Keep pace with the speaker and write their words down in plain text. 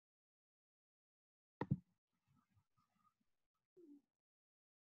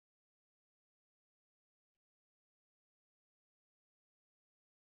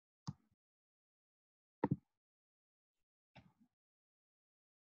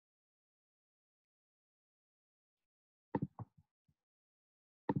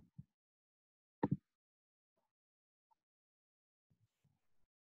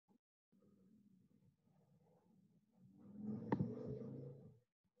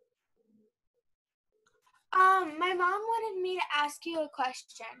My mom wanted me to ask you a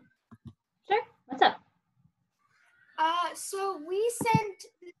question. Sure, what's up? So we sent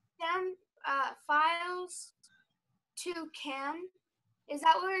them files to Cam. Is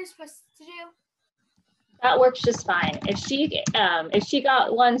that what we're supposed to do? That works just fine. If she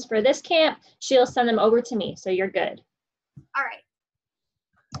got ones for this camp, she'll send them over to me, so you're good. All right.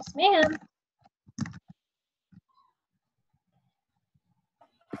 Yes, ma'am.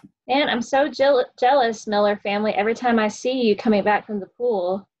 Man, I'm so jealous, Miller family, every time I see you coming back from the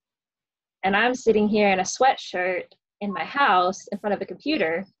pool and I'm sitting here in a sweatshirt in my house in front of a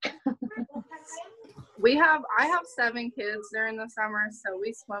computer. I have 7 kids during the summer, so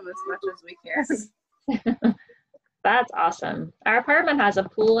we swim as much as we can. That's awesome. Our apartment has a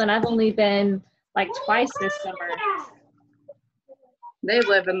pool and I've only been like twice this summer. They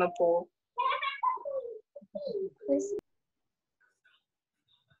live in the pool.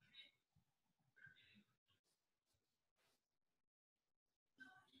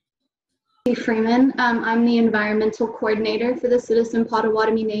 Freeman. I'm the environmental coordinator for the Citizen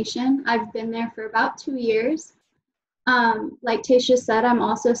Potawatomi Nation. I've been there for about 2 years. Like Tasha said, I'm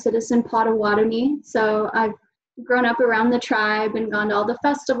also Citizen Potawatomi, so I've grown up around the tribe and gone to all the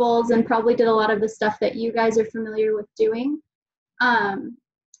festivals and probably did a lot of the stuff that you guys are familiar with doing. A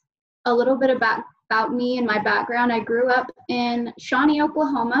little bit about me and my background. I grew up in Shawnee,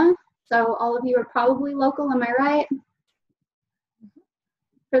 Oklahoma, so all of you are probably local, am I right?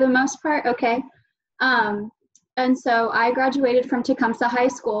 For the most part, okay. And so I graduated from Tecumseh High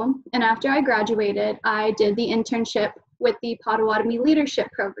School, and after I graduated, I did the internship with the Potawatomi Leadership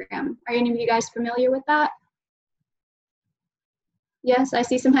Program. Are any of you guys familiar with that? Yes, I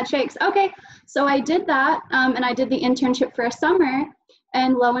see some head shakes. Okay, so I did that, and I did the internship for a summer,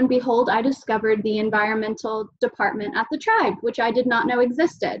 and lo and behold, I discovered the environmental department at the tribe, which I did not know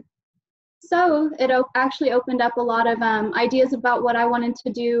existed. So it actually opened up a lot of ideas about what I wanted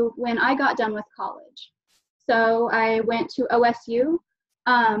to do when I got done with college. So I went to OSU.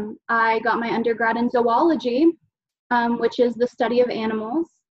 I got my undergrad in zoology, which is the study of animals.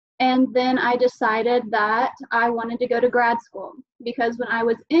 And then I decided that I wanted to go to grad school because when I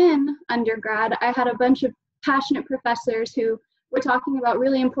was in undergrad, I had a bunch of passionate professors who were talking about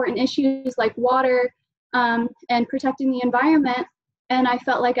really important issues like water and protecting the environment. And I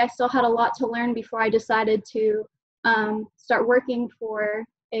felt like I still had a lot to learn before I decided to start working for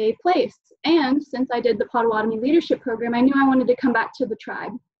a place. And since I did the Potawatomi Leadership Program, I knew I wanted to come back to the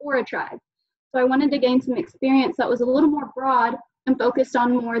tribe, or a tribe. So I wanted to gain some experience that was a little more broad and focused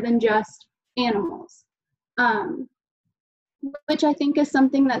on more than just animals, which I think is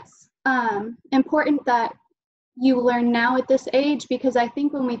something that's important that you learn now at this age, because I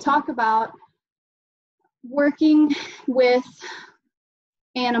think when we talk about working with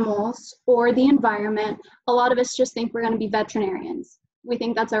animals or the environment, a lot of us just think we're going to be veterinarians. We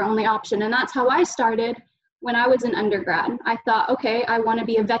think that's our only option, and that's how I started when I was in undergrad. I thought, okay, I want to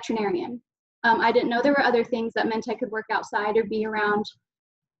be a veterinarian. I didn't know there were other things that meant I could work outside or be around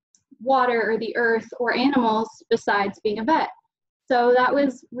water or the earth or animals besides being a vet. So that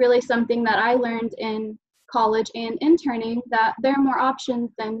was really something that I learned in college and interning, that there are more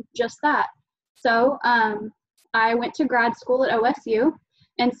options than just that. So I went to grad school at OSU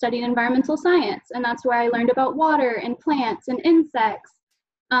and studied environmental science, and that's where I learned about water and plants and insects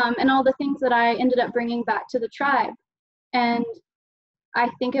and all the things that I ended up bringing back to the tribe. And I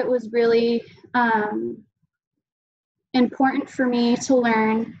think it was really important for me to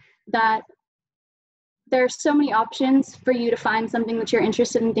learn that there's so many options for you to find something that you're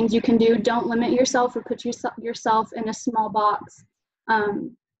interested in, things you can do. Don't limit yourself or put yourself in a small box.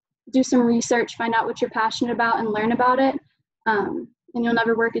 Do some research, find out what you're passionate about and learn about it. And you'll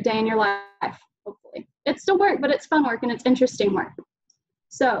never work a day in your life, hopefully. It's still work, but it's fun work and it's interesting work.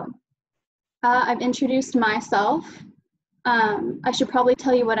 So I've introduced myself. I should probably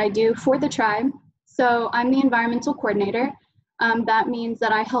tell you what I do for the tribe. So I'm the environmental coordinator. That means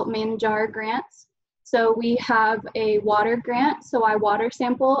that I help manage our grants. So we have a water grant, so I water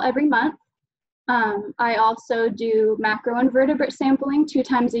sample every month. I also do macroinvertebrate sampling 2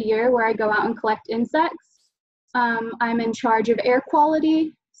 times a year, where I go out and collect insects. I'm in charge of air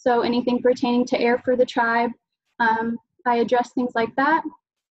quality, so anything pertaining to air for the tribe, I address things like that.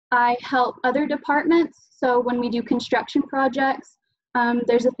 I help other departments, so when we do construction projects,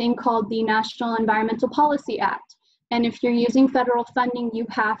 there's a thing called the National Environmental Policy Act. And if you're using federal funding, you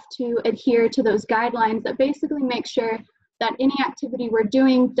have to adhere to those guidelines that basically make sure that any activity we're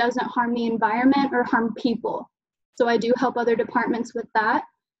doing doesn't harm the environment or harm people. So I do help other departments with that.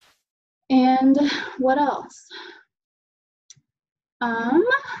 And what else?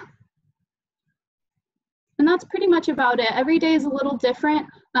 And that's pretty much about it. Every day is a little different,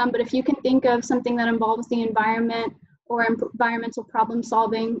 but if you can think of something that involves the environment or environmental problem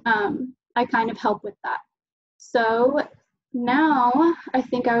solving, I kind of help with that. So now I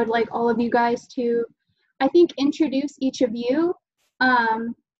think I would like all of you guys to, introduce each of you.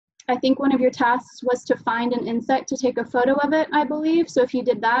 I think one of your tasks was to find an insect to take a photo of it, I believe. So if you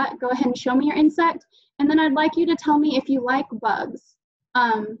did that, go ahead and show me your insect. And then I'd like you to tell me if you like bugs.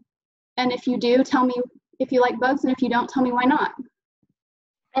 And if you do, tell me if you like bugs, and if you don't, tell me why not.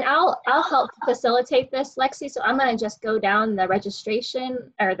 And I'll help facilitate this, Lexi. So I'm going to just go down the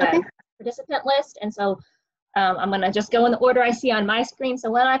registration or the participant list. And so I'm going to just go in the order I see on my screen.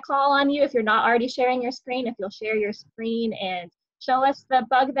 So when I call on you, if you're not already sharing your screen, if you'll share your screen and show us the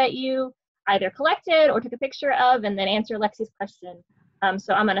bug that you either collected or took a picture of, and then answer Lexi's question.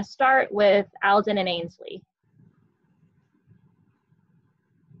 So I'm going to start with Alden and Ainsley.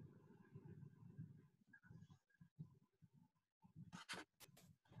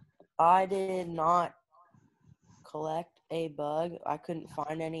 I did not collect a bug. I couldn't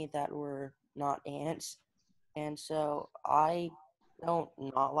find any that were not ants. And so I don't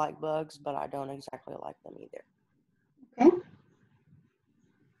not like bugs, but I don't exactly like them either. Okay.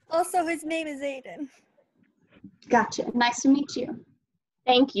 Also, his name is Aiden. Gotcha. Nice to meet you.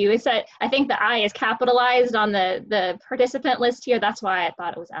 Thank you. It's I think the I is capitalized on the participant list here. That's why I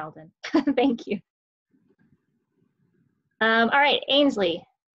thought it was Alden. Thank you. All right, Ainsley.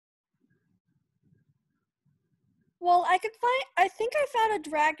 Well, I think I found a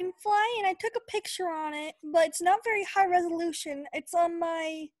dragonfly and I took a picture on it, but it's not very high resolution. It's on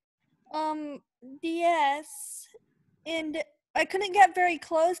my DS, and I couldn't get very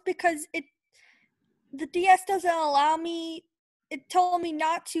close because the DS doesn't allow me. It told me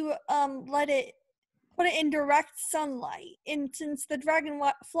not to put it in direct sunlight, and since the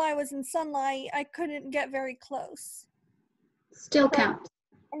dragonfly was in sunlight, I couldn't get very close. Still counts.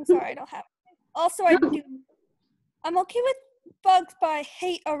 I'm sorry, I don't have it. Also, I'm okay with bugs, but I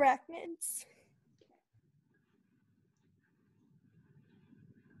hate arachnids.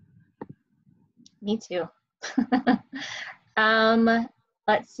 Me too.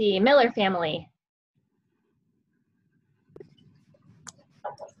 Let's see, Miller family.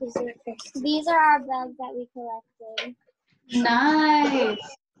 These are our bugs that we collected. Nice.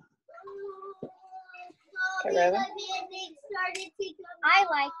 I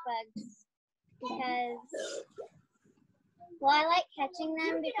like bugs because, well, I like catching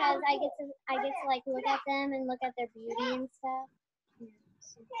them because I get to like look at them and look at their beauty and stuff.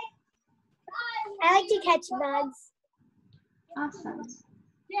 I like to catch bugs. Awesome.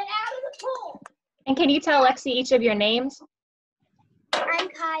 Get out of the pool. And can you tell Lexi each of your names? I'm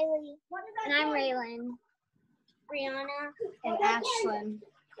Kylie, and I'm Raylan, Brianna, and Ashlyn.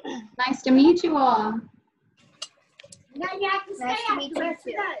 Nice to meet you all. Nice to meet you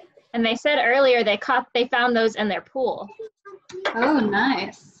too. And they said earlier they found those in their pool. Oh,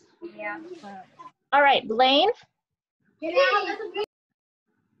 nice. Yeah. All right, Blaine. Get out.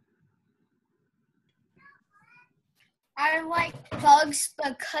 I like bugs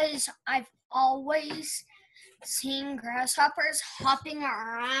because I've always seen grasshoppers hopping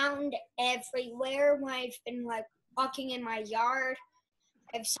around everywhere when I've been like walking in my yard.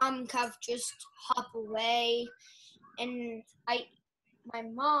 I've some kind of just hop away, and my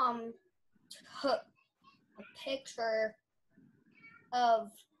mom took a picture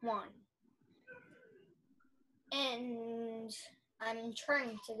of one, and I'm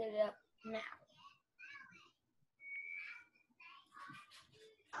trying to get it up now.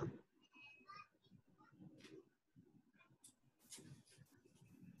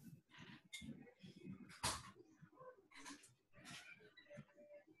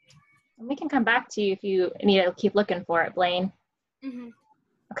 We can come back to you if you need to keep looking for it, Blaine. Mm-hmm.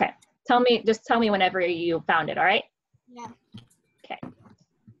 Okay. Just tell me whenever you found it, all right? Yeah. Okay.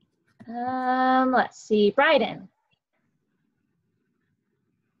 Let's see, Bryden.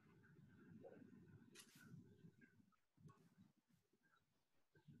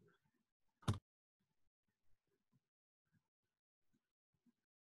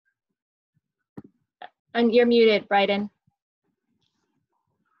 And you're muted, Bryden.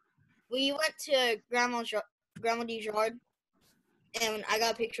 We went to Grandma D's yard, and I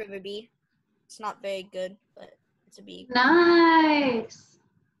got a picture of a bee. It's not very good, but it's a bee. Nice.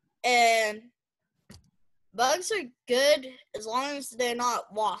 And bugs are good as long as they're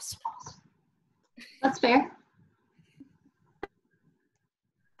not wasps. That's fair.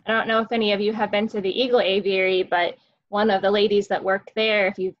 I don't know if any of you have been to the Eagle Aviary, but one of the ladies that work there,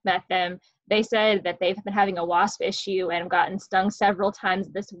 if you've met them, they said that they've been having a wasp issue and gotten stung several times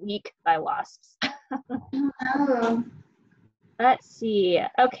this week by wasps. Oh, Let's see.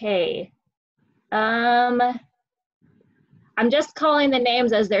 Okay. I'm just calling the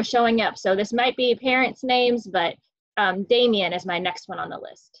names as they're showing up. So this might be parents' names, but Damien is my next one on the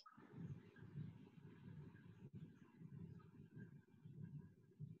list.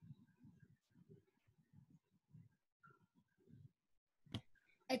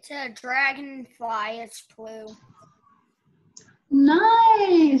 It's a dragonfly. It's blue.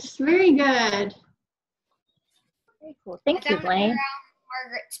 nice. Very good. Very cool. I Thank you, found it Blaine. around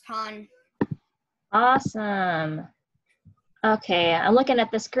Margaret's pond. Awesome. Okay, I'm looking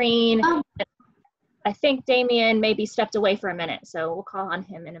at the screen. Oh. I think Damien maybe stepped away for a minute, so we'll call on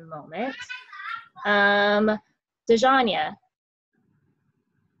him in a moment. Dejania.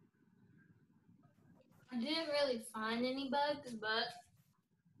 I didn't really find any bugs, but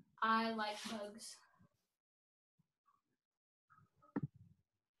I like bugs.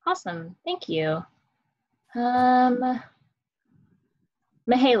 Awesome, thank you. Mihaela.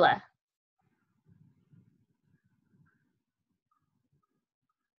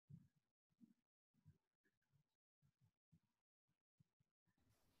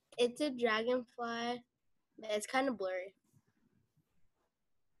 It's a dragonfly. It's kind of blurry.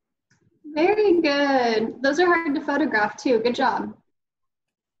 Very good. Those are hard to photograph too. Good job.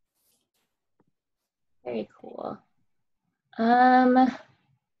 Very cool.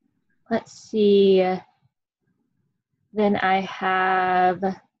 Let's see. Then I have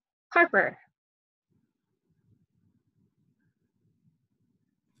Harper.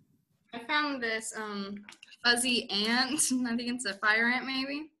 I found this fuzzy ant. I think it's a fire ant,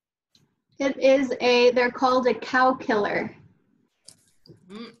 maybe. It is they're called a cow killer.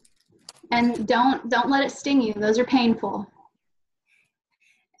 Mm. And don't let it sting you. Those are painful.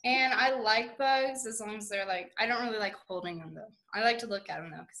 And I like bugs as long as they're like, I don't really like holding them though. I like to look at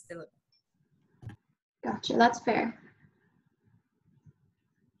them though because they look. Gotcha, that's fair.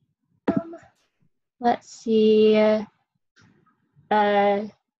 Let's see.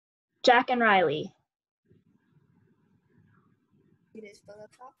 Jack and Riley.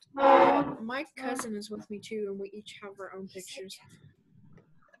 My cousin is with me too, and we each have our own pictures.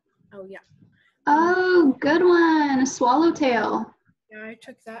 Oh yeah. Oh, good one. A swallowtail. Yeah, I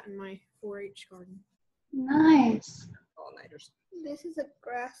took that in my 4-H garden. Nice. Pollinators. This is a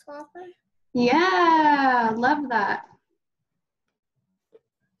grasshopper. Yeah, love that.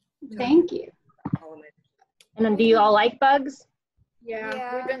 Thank you. And then do you all like bugs?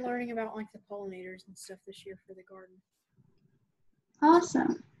 Yeah, we've been learning about like the pollinators and stuff this year for the garden.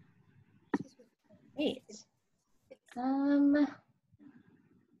 Awesome. Great.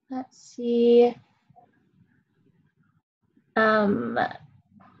 Let's see. I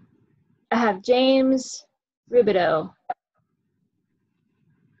have James Rubido.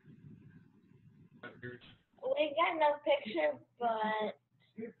 We got no picture, but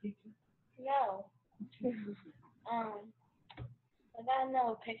no. I got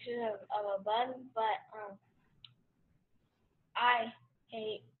no picture of a bug, but I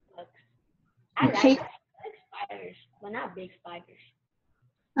hate bugs. I like spiders, but not big spiders.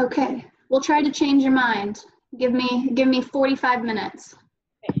 Okay, we'll try to change your mind. Give me 45 minutes.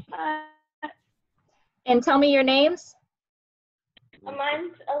 And tell me your names.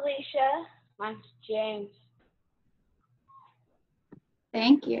 Mine's Alicia. Mine's James.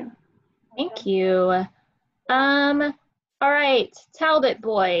 Thank you. Thank you. All right, Talbot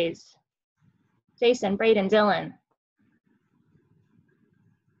boys. Jason, Braden, Dylan.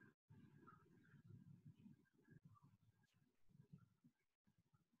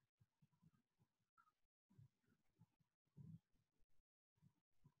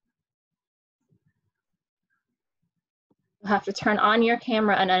 You'll have to turn on your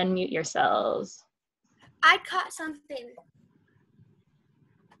camera and unmute yourselves. I caught something.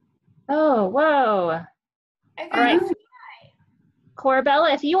 Oh, whoa. All right.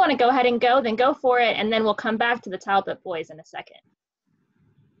 Corabella, if you want to go ahead and go, then go for it, and then we'll come back to the Talbot boys in a second.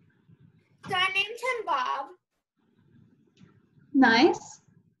 So I named him Bob. Nice.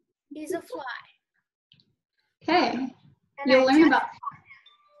 He's a fly. Okay. And You'll learn about.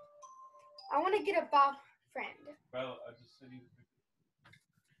 I want to get a Bob friend. Well, I just said you.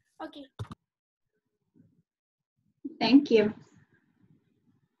 Okay. Thank you.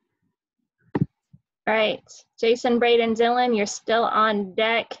 All right, Jason, Braden, Dylan, you're still on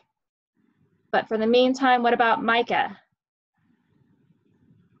deck. But for the meantime, what about Micah?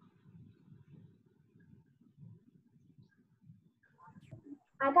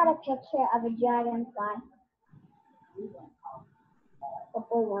 I got a picture of a dragonfly. A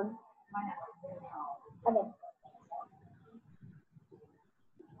blue one. Okay.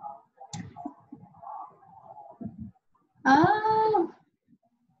 Oh,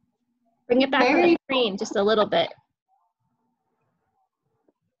 Bring it back on the very screen just a little bit.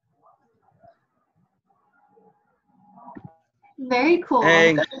 very cool.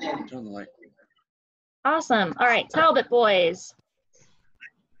 Hey. Turn the light. Awesome. All right, Talbot boys.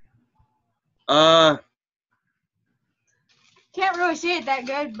 Can't really see it that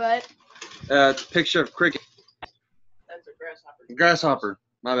good, but Picture of cricket. That's a grasshopper. Grasshopper.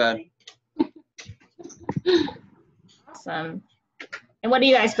 My bad. Awesome. And what do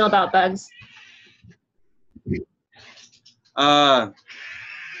you guys feel about bugs?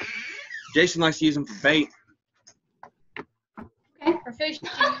 Jason likes to use them for bait. Okay. for fishing.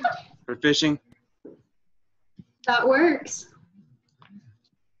 For fishing. That works.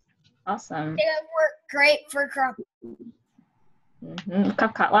 Awesome. They work great for crop.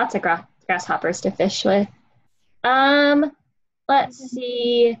 I've caught lots of grasshoppers to fish with. Let's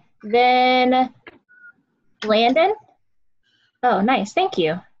see. Then Landon. Oh, nice. Thank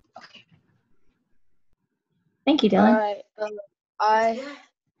you. Thank you, Dylan. Go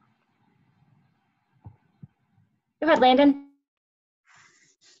ahead, Landon.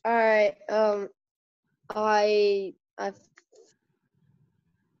 All right.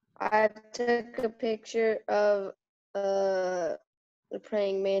 I took a picture of the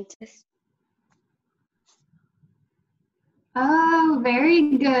praying mantis. Oh,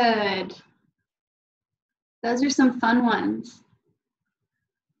 very good. Those are some fun ones.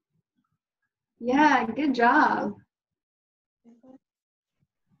 Yeah, good job.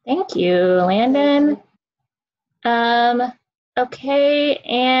 Thank you, Landon. Okay,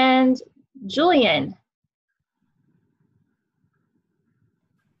 and Julian.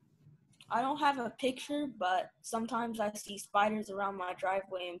 I don't have a picture, but sometimes I see spiders around my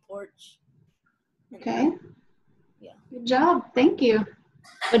driveway and porch. Okay. Yeah. Good job. Thank you.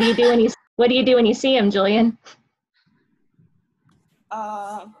 What do you do when you see them, Julian?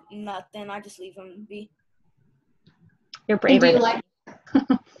 Nothing. I just leave them be. You're braver. Do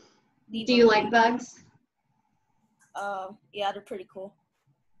you like bugs? Yeah, they're pretty cool.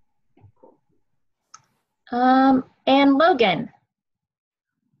 And Logan.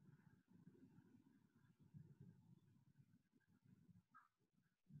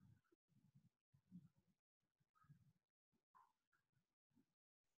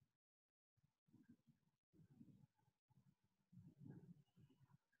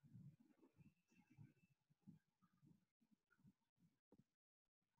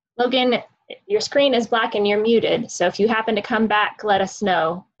 Logan, your screen is black and you're muted. So if you happen to come back, let us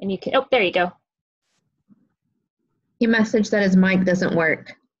know. And you can, oh, there you go. He messaged that his mic doesn't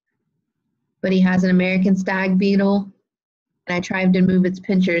work, but he has an American stag beetle, and I tried to move its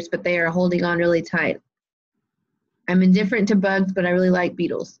pinchers, but they are holding on really tight. I'm indifferent to bugs, but I really like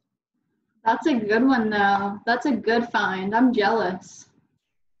beetles. That's a good one, though. That's a good find. I'm jealous.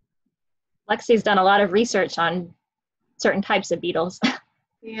 Lexi's done a lot of research on certain types of beetles.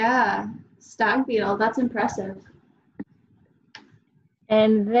 Yeah, stag beetle. That's impressive.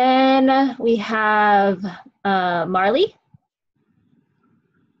 And then we have Marley.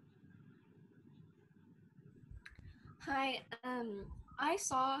 Hi, I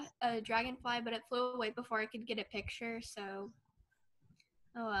saw a dragonfly, but it flew away before I could get a picture, so,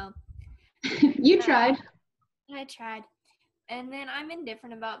 oh well. You tried. I tried. And then I'm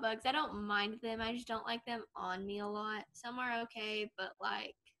indifferent about bugs. I don't mind them, I just don't like them on me a lot. Some are okay, but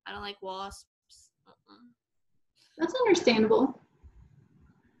like, I don't like wasps. That's understandable.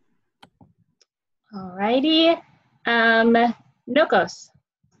 Alrighty. Nokos.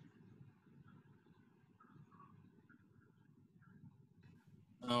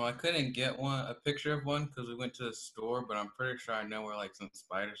 Oh, I couldn't get a picture of one because we went to the store, but I'm pretty sure I know where like some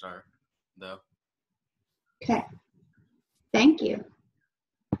spiders are, though. Okay. Thank you.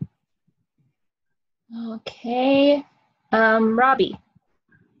 Okay. Robbie.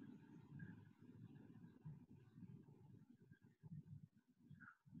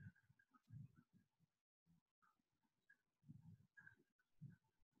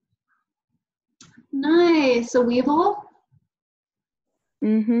 Nice. A weevil?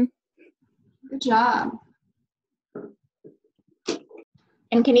 Mm-hmm. Good job.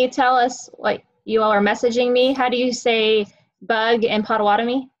 And can you tell us what you all are messaging me? How do you say bug in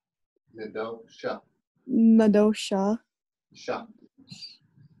Potawatomi? Nadosha. Nadosha. Sha.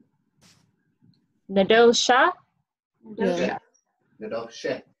 Nadosha? Yeah.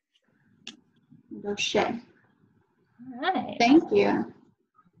 Nadosha. Nadosha. All right. Thank you.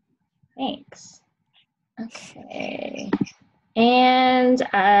 Thanks. Okay. And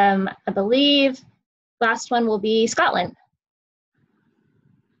I believe last one will be Scotland.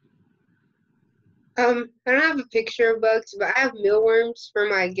 I don't have a picture of bugs, but I have mealworms for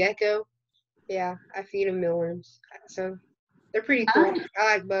my gecko. Yeah, I feed him mealworms. So they're pretty cool. Nice.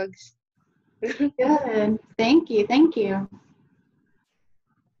 I like bugs. Good. Thank you. Thank you.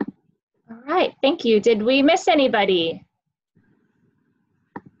 All right, thank you. Did we miss anybody?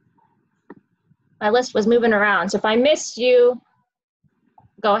 My list was moving around, so if I missed you,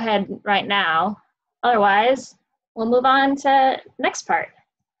 go ahead right now. Otherwise, we'll move on to next part.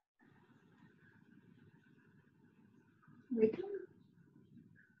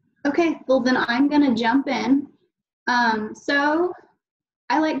 Okay, well then I'm gonna jump in. So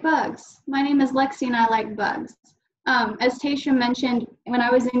I like bugs. My name is Lexi and I like bugs. As Tasha mentioned, when I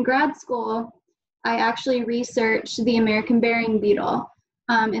was in grad school, I actually researched the American burying beetle.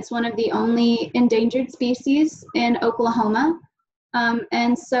 It's one of the only endangered species in Oklahoma.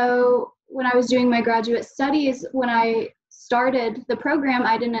 And so when I was doing my graduate studies, when I started the program,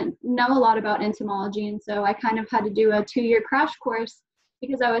 I didn't know a lot about entomology. And so I kind of had to do a 2-year crash course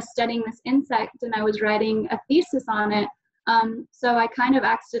because I was studying this insect and I was writing a thesis on it. So I kind of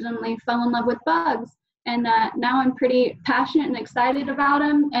accidentally fell in love with bugs. And now I'm pretty passionate and excited about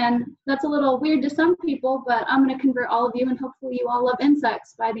them. And that's a little weird to some people, but I'm going to convert all of you and hopefully you all love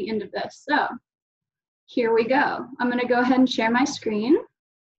insects by the end of this. So here we go. I'm going to go ahead and share my screen.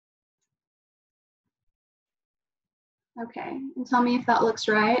 Okay, and tell me if that looks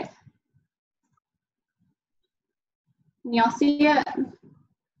right. Can y'all see it?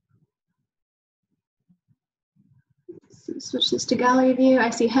 Let's switch this to gallery view.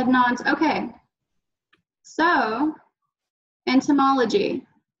 I see head nods. Okay. So, entomology.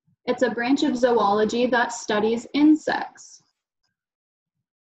 It's a branch of zoology that studies insects.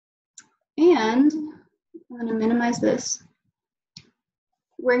 And I'm going to minimize this.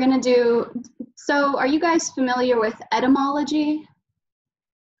 We're going to do, so are you guys familiar with etymology?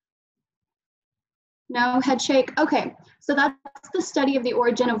 No, head shake? Okay, so that's the study of the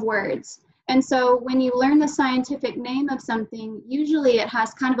origin of words. And so when you learn the scientific name of something, usually it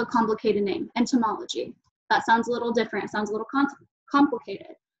has kind of a complicated name, entomology. That sounds a little different, it sounds a little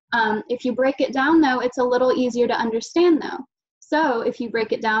complicated. If you break it down though, it's a little easier to understand though. So if you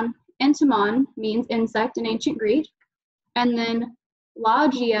break it down, entomon means insect in ancient Greek, and then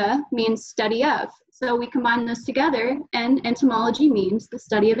logia means study of. So we combine those together and entomology means the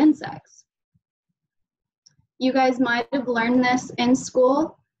study of insects. You guys might have learned this in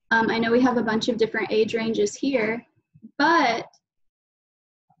school. I know we have a bunch of different age ranges here, but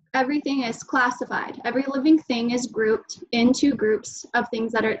everything is classified. Every living thing is grouped into groups of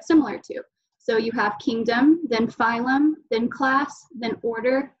things that are similar to. So you have kingdom, then phylum, then class, then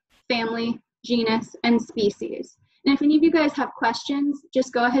order, family, genus, and species. And if any of you guys have questions,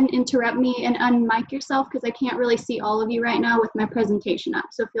 just go ahead and interrupt me and unmic yourself because I can't really see all of you right now with my presentation up.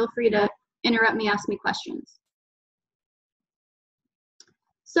 So feel free to interrupt me, ask me questions.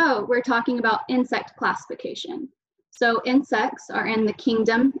 So we're talking about insect classification. So insects are in the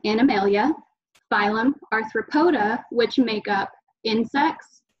kingdom Animalia, phylum Arthropoda, which make up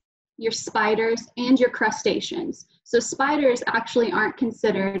insects, your spiders, and your crustaceans. So spiders actually aren't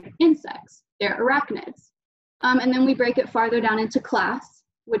considered insects, they're arachnids. And then we break it farther down into class,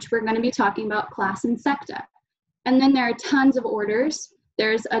 which we're going to be talking about, class Insecta. And then there are tons of orders,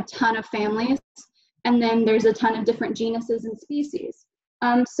 there's a ton of families, and then there's a ton of different genuses and species.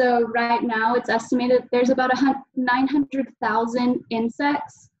 So right now it's estimated there's about 900,000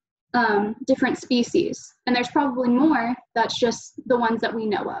 insects, different species. And there's probably more, that's just the ones that we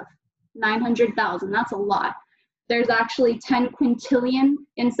know of. 900,000, that's a lot. There's actually 10 quintillion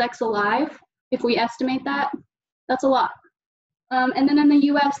insects alive. If we estimate that, that's a lot. And then in the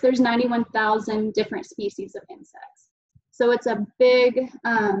US, there's 91,000 different species of insects. So it's a big,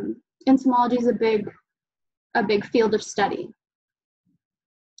 entomology is a big field of study.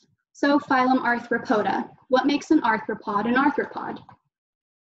 So phylum Arthropoda. What makes an arthropod an arthropod?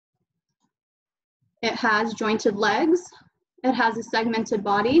 It has jointed legs, it has a segmented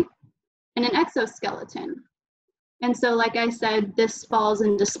body, and an exoskeleton. And so like I said, this falls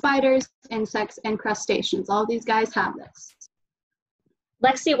into spiders, insects, and crustaceans. All these guys have this.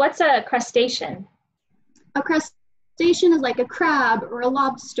 Lexi, what's a crustacean? A crustacean is like a crab or a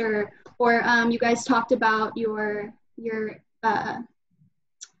lobster, or you guys talked about your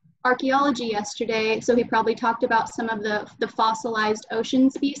archaeology yesterday, so he probably talked about some of the fossilized ocean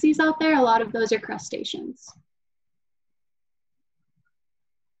species out there. A lot of those are crustaceans.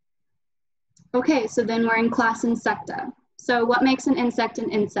 Okay, so then we're in class Insecta. So what makes an insect an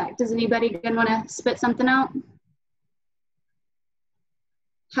insect? Does anybody want to spit something out?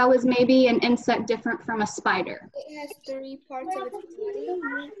 How is maybe an insect different from a spider? It has 3 parts of its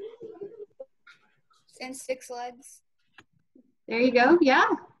body. and 6 legs. There you go. Yeah.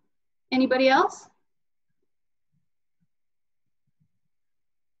 Anybody else?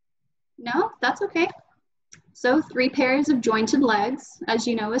 No, that's okay. So 3 pairs of jointed legs. As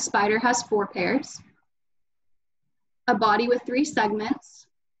you know, a spider has 4 pairs. A body with 3 segments.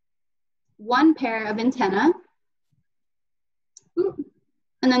 1 pair of antennae. Ooh.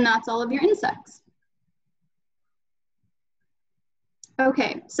 And then that's all of your insects.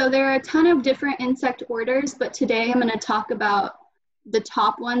 Okay, so there are a ton of different insect orders, but today I'm going to talk about the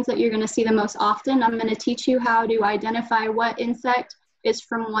top ones that you're going to see the most often. I'm going to teach you how to identify what insect is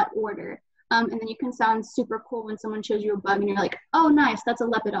from what order. And then you can sound super cool when someone shows you a bug and you're like, oh, nice, that's a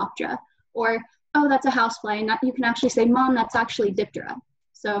Lepidoptera. Or, oh, that's a housefly. And you can actually say, Mom, that's actually Diptera.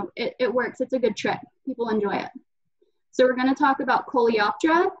 So it works. It's a good trick. People enjoy it. So we're going to talk about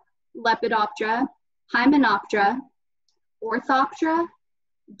Coleoptera, Lepidoptera, Hymenoptera, Orthoptera,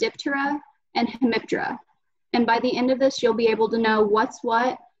 Diptera, and Hemiptera. And by the end of this, you'll be able to know what's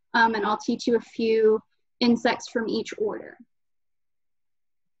what, and I'll teach you a few insects from each order.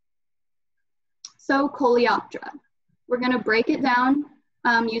 So Coleoptera. We're going to break it down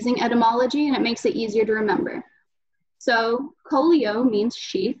using etymology, and it makes it easier to remember. So coleo means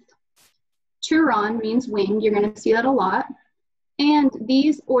sheath. Turon means wing. You're going to see that a lot. And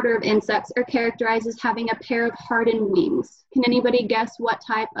these order of insects are characterized as having a pair of hardened wings. Can anybody guess what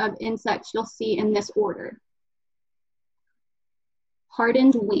type of insects you'll see in this order?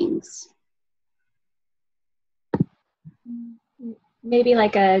 Hardened wings. Maybe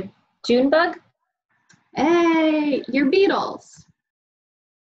like a June bug? Hey, your beetles.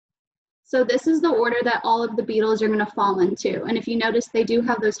 So this is the order that all of the beetles are going to fall into. And if you notice, they do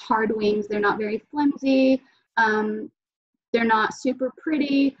have those hard wings. They're not very flimsy. They're not super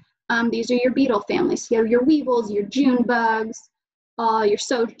pretty. These are your beetle families. So your weevils, your June bugs, your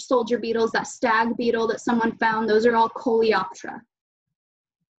soldier beetles, that stag beetle that someone found, those are all Coleoptera.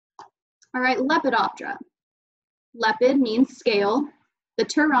 All right, Lepidoptera. Lepid means scale. The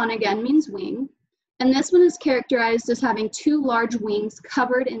turon again means wing. And this one is characterized as having 2 large wings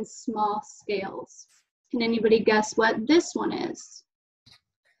covered in small scales. Can anybody guess what this one is?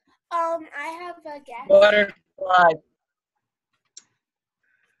 I have a guess. Butterfly.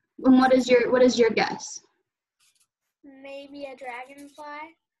 And what is your guess? Maybe a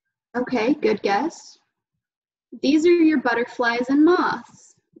dragonfly. Okay, good guess. These are your butterflies and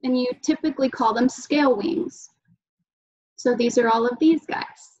moths, and you typically call them scale wings. So these are all of these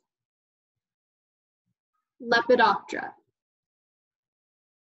guys. Lepidoptera.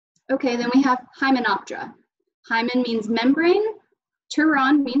 Okay, then we have Hymenoptera. Hymen means membrane,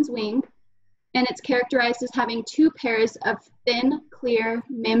 turon means wing, and it's characterized as having 2 pairs of thin, clear,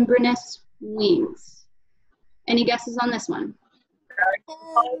 membranous wings. Any guesses on this one?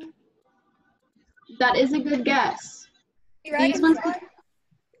 That is a good guess. These ones,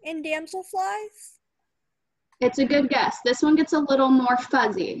 And damselflies? it's a good guess. This one gets a little more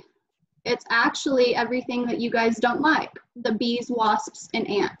fuzzy. It's actually everything that you guys don't like, the bees, wasps, and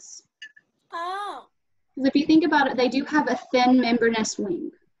ants. Oh. Because if you think about it, they do have a thin membranous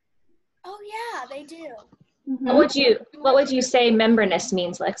wing. Oh yeah, they do. Mm-hmm. What would you say membranous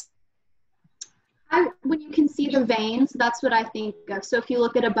means, Lex? When you can see the veins, that's what I think of. So if you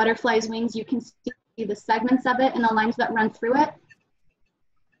look at a butterfly's wings, you can see the segments of it and the lines that run through it.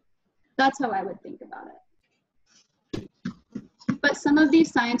 That's how I would think about it. But some of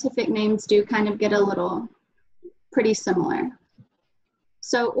these scientific names do kind of get a little pretty similar.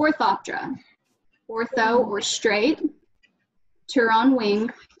 So Orthoptera, ortho or straight, turon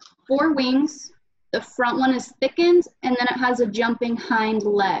wing, 4 wings. The front one is thickened, and then it has a jumping hind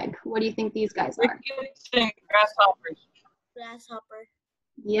leg. What do you think these guys are? Grasshoppers. Grasshopper.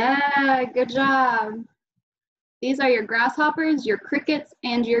 Yeah, good job. These are your grasshoppers, your crickets,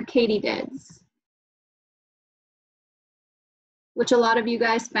 and your katydids, which a lot of you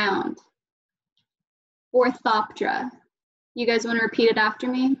guys found. Orthoptera. You guys want to repeat it after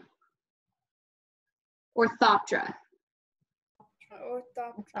me? Orthoptera.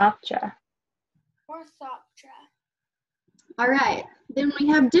 Orthoptera. Orthoptera. All right, then we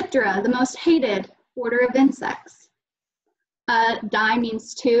have Diptera, the most hated order of insects. Di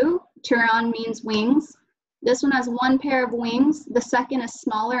means 2, turon means wings. This one has 1 pair of wings. The second is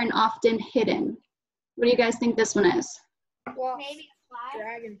smaller and often hidden. What do you guys think this one is? Well, maybe a fly.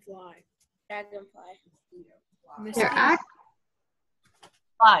 Dragonfly. Dragonfly. They're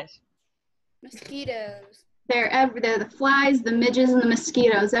Flies. Mosquitoes. They're the flies, the midges, and the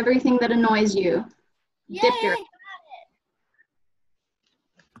mosquitoes, everything that annoys you. Yay, Diptera.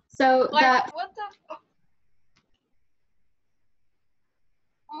 So Like, that, what the?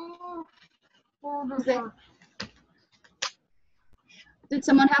 Oh. Did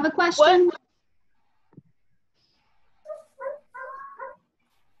someone have a question?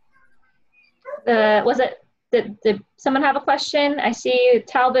 Did someone have a question? I see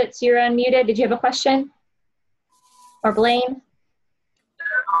Talbot's, you're unmuted. Did you have a question? Or Blaine?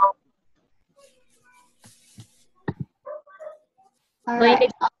 All Blaine,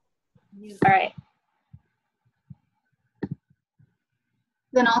 right. All right.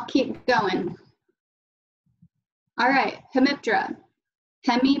 Then I'll keep going. All right, hemiptera.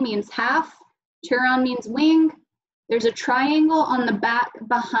 Hemi means half, pteron means wing. There's a triangle on the back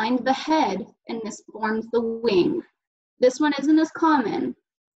behind the head, and this forms the wing. This one isn't as common.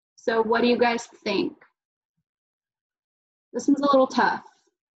 So what do you guys think? This one's a little tough.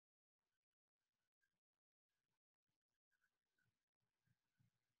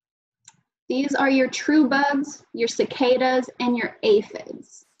 These are your true bugs, your cicadas, and your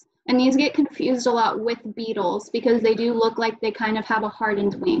aphids. And these get confused a lot with beetles because they do look like they kind of have a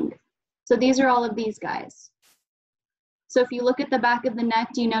hardened wing. So these are all of these guys. So if you look at the back of the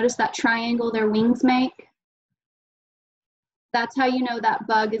neck, do you notice that triangle their wings make? That's how you know that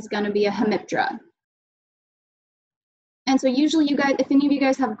bug is going to be a hemiptera. And so usually you guys, if any of you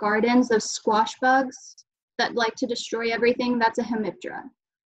guys have gardens, those squash bugs that like to destroy everything, that's a hemiptera.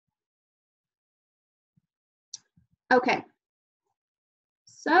 Okay,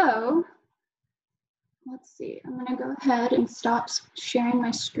 so let's see, I'm gonna go ahead and stop sharing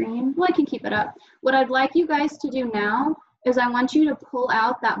my screen. Well, I can keep it up. What I'd like you guys to do now is I want you to pull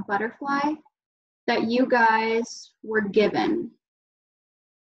out that butterfly that you guys were given.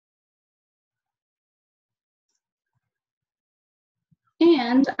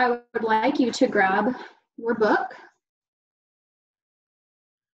 And I would like you to grab your book.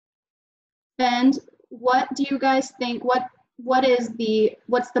 And what do you guys think, what's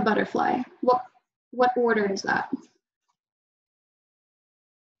the butterfly? What order is that?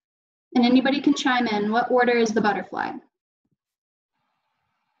 And anybody can chime in. What order is the butterfly?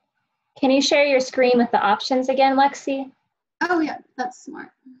 Can you share your screen with the options again, Lexi? Oh yeah, that's smart.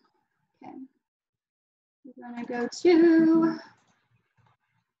 Okay. We're gonna go to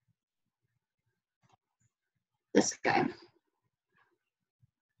this guy.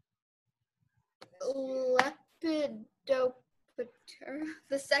 Lepidoptera,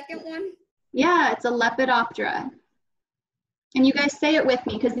 the second one? Yeah, it's a Lepidoptera. And you guys say it with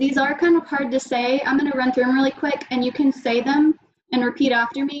me because these are kind of hard to say. I'm gonna run through them really quick and you can say them and repeat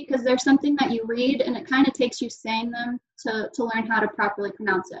after me because there's something that you read and it kind of takes you saying them to learn how to properly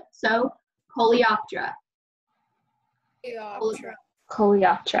pronounce it. So, Coleoptera.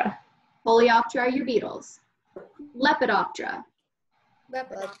 Coleoptera. Coleoptera are your beetles. Lepidoptera.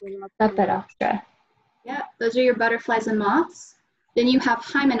 Lepidoptera. Yeah, those are your butterflies and moths. Then you have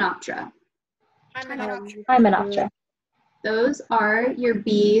Hymenoptera. Hymenoptera. Those are your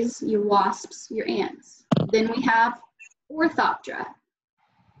bees, your wasps, your ants. Then we have Orthoptera.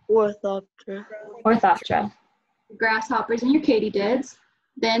 Orthoptera. Grasshoppers and your katydids.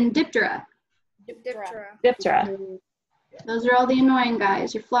 Then Diptera. Diptera. Those are all the annoying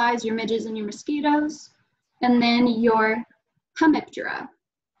guys, your flies, your midges, and your mosquitoes. And then your Hemiptera.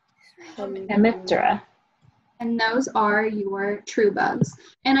 Hemiptera. And those are your true bugs.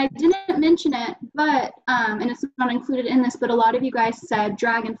 And I didn't mention it, but, and it's not included in this, but a lot of you guys said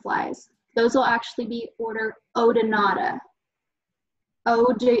dragonflies. Those will actually be order Odonata.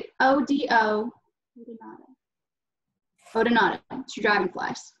 O-D-O, Odonata. It's your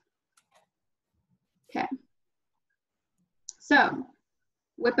dragonflies. Okay. So,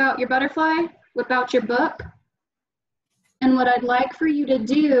 whip out your butterfly, whip out your book. And what I'd like for you to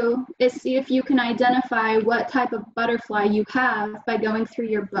do is see if you can identify what type of butterfly you have by going through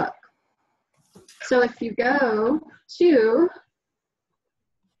your book. So if you go to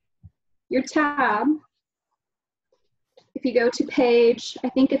your tab, if you go to page, I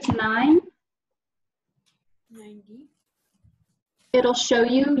think it's 9, 90. It'll show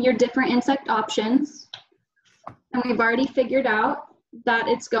you your different insect options. And we've already figured out that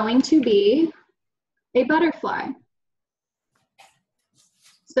it's going to be a butterfly.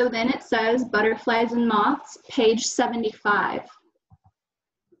 So then it says butterflies and moths, page 75.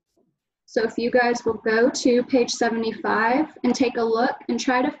 So if you guys will go to page 75 and take a look and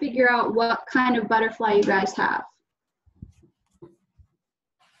try to figure out what kind of butterfly you guys have.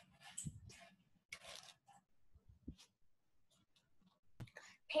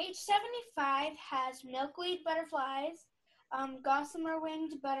 Page 75 has milkweed butterflies, gossamer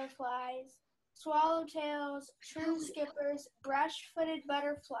winged butterflies, swallowtails, true skippers, brush-footed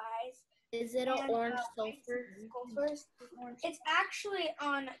butterflies. Is it an orange sulfur? It's actually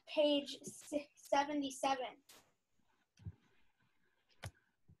on page 77.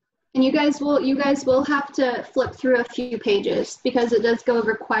 And you guys will have to flip through a few pages because it does go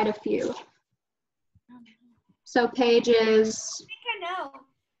over quite a few. So pages. I think I know.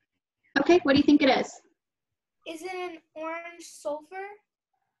 Okay, what do you think it is? Is it an orange sulfur?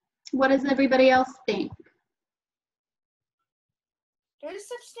 What does everybody else think? There's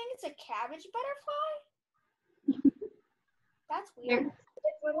such thing as a cabbage butterfly? That's weird.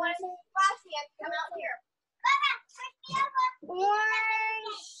 Come out here.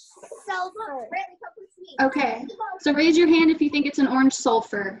 Orange sulfur. Okay, so raise your hand if you think it's an orange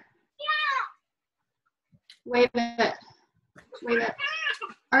sulfur. Wave it. Wave it.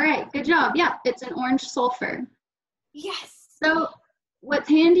 All right, good job. Yeah, it's an orange sulfur. Yes. So what's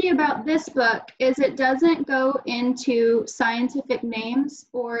handy about this book is it doesn't go into scientific names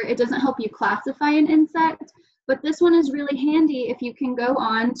or it doesn't help you classify an insect, but this one is really handy if you can go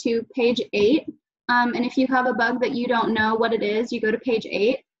on to page 8. And if you have a bug that you don't know what it is, you go to page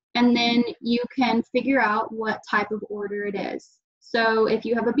 8, and then you can figure out what type of order it is. So if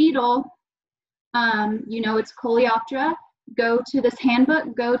you have a beetle, you know it's Coleoptera, go to this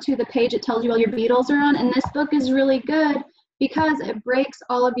handbook, go to the page it tells you all your beetles are on, and this book is really good because it breaks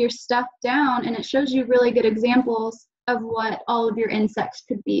all of your stuff down and it shows you really good examples of what all of your insects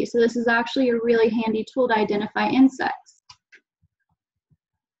could be. So this is actually a really handy tool to identify insects.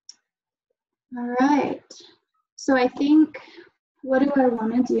 All right, so I think, what do I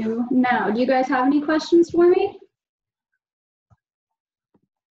want to do now? Do you guys have any questions for me?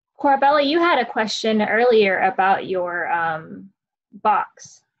 Corbella, you had a question earlier about your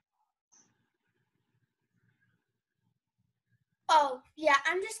box. Oh, yeah,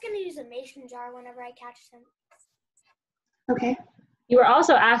 I'm just going to use a mason jar whenever I catch them. Okay. You were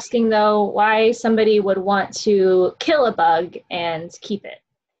also asking, though, why somebody would want to kill a bug and keep it.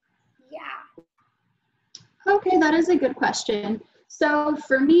 Yeah. Okay, that is a good question. So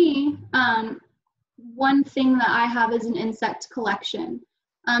for me, one thing that I have is an insect collection.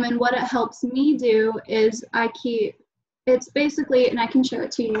 And what it helps me do is it's basically, and I can show it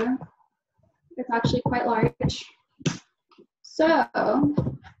to you. It's actually quite large. So. I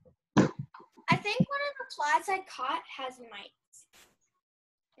think one of the flies I caught has mites.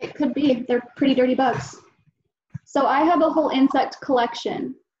 It could be. They're pretty dirty bugs. So I have a whole insect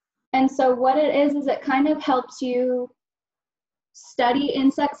collection. And so what it is it kind of helps you study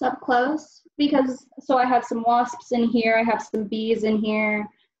insects up close because, so I have some wasps in here, I have some bees in here,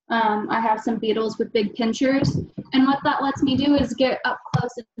 I have some beetles with big pinchers. And what that lets me do is get up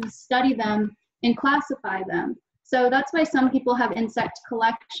close and study them and classify them. So that's why some people have insect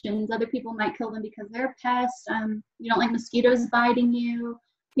collections. Other people might kill them because they're pests. You don't like mosquitoes biting you.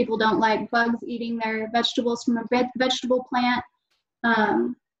 People don't like bugs eating their vegetables from a vegetable plant.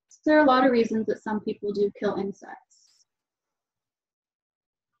 So there are a lot of reasons that some people do kill insects.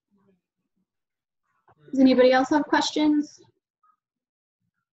 Does anybody else have questions?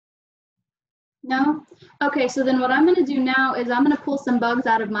 No? Okay, so then what I'm going to do now is I'm going to pull some bugs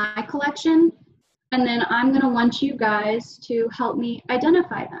out of my collection, and then I'm going to want you guys to help me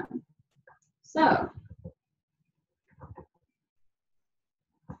identify them. So,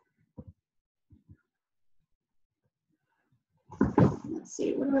 let's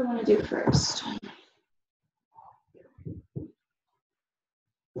see, what do I want to do first?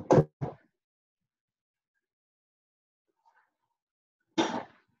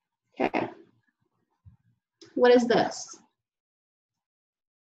 Okay. What is this?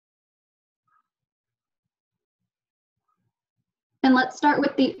 And let's start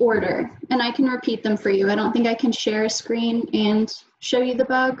with the order, and I can repeat them for you. I don't think I can share a screen and show you the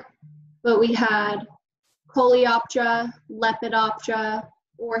bug, but we had Coleoptera, Lepidoptera,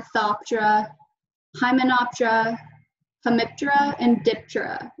 Orthoptera, Hymenoptera, Hemiptera, and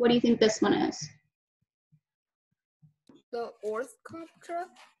Diptera. What do you think this one is? The Orthoptera?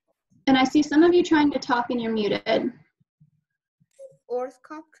 And I see some of you trying to talk and you're muted.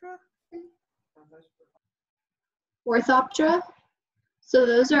 Orthoptera? Orthoptera? So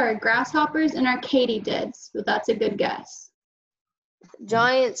those are our grasshoppers and our katydids, but that's a good guess.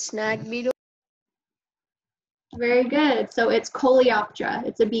 Giant snag beetle. Very good. So it's Coleoptera.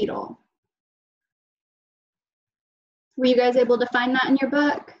 It's a beetle. Were you guys able to find that in your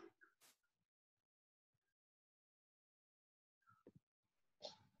book?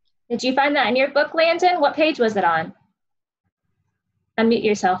 Did you find that in your book, Landon? What page was it on? Unmute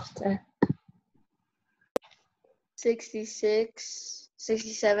yourself. 66,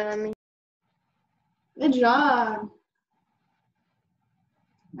 67, I mean. Good job.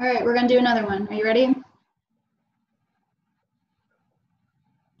 All right, we're going to do another one. Are you ready?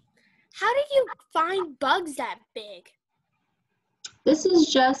 How did you find bugs that big? This is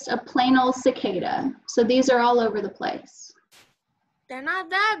just a plain old cicada. So these are all over the place. They're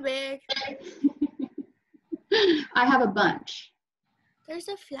not that big. I have a bunch. There's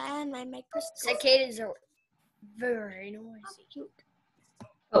a fly in my microscope. Cicadas are very noisy.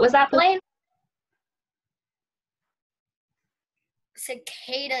 What was that, Blaine?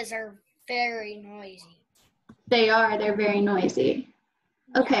 Cicadas are very noisy. They are. They're very noisy.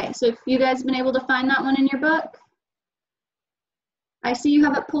 Okay, so if you guys have been able to find that one in your book, I see you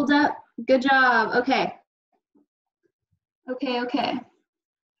have it pulled up. Good job. Okay. Okay.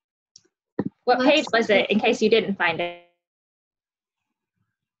 What page was it, in case you didn't find it?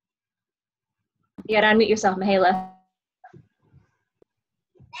 You gotta unmute yourself, Mahala.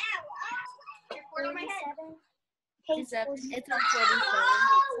 It's on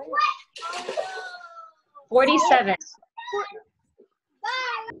 47. 47.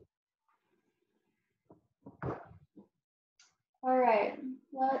 All right,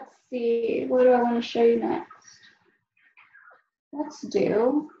 let's see. What do I want to show you next? Let's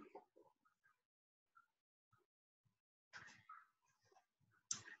do.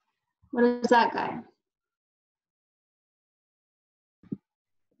 What is that guy?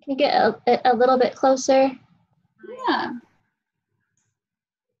 Can you get a little bit closer? Yeah.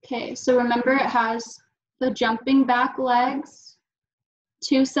 Okay, so remember it has the jumping back legs,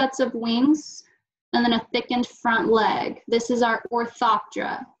 2 sets of wings, and then a thickened front leg. This is our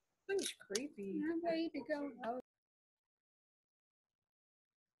Orthoptera. That's creepy. I'm ready to go.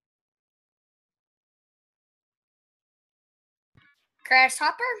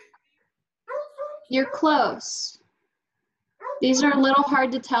 Grasshopper? You're close. These are a little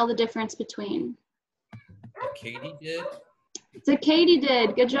hard to tell the difference between. A katydid? It's a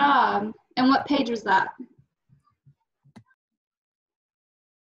katydid. Good job. And what page was that?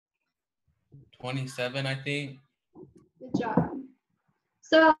 27, I think. Good job.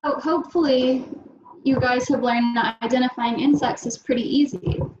 So hopefully you guys have learned that identifying insects is pretty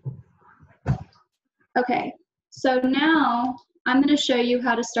easy. Okay, so now I'm going to show you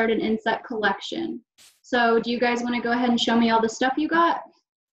how to start an insect collection. So do you guys want to go ahead and show me all the stuff you got?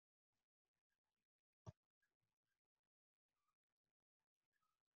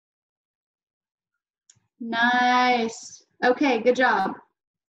 Nice. Okay, good job.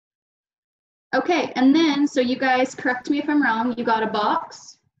 Okay, and then, so you guys, correct me if I'm wrong, you got a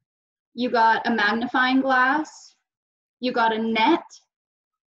box, you got a magnifying glass, you got a net,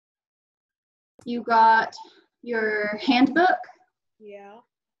 you got your handbook, Yeah.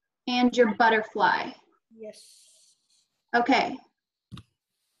 and your butterfly. Yes. Okay.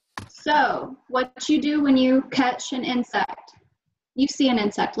 So, what you do when you catch an insect? You see an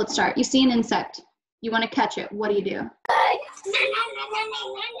insect, let's start. You see an insect, you want to catch it, what do you do?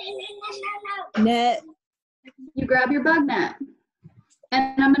 Net. You grab your bug net.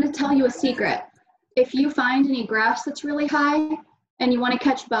 And I'm going to tell you a secret. If you find any grass that's really high and you want to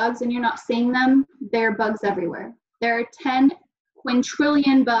catch bugs and you're not seeing them, there are bugs everywhere. There are 10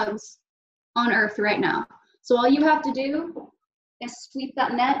 quintillion bugs on Earth right now. So all you have to do is sweep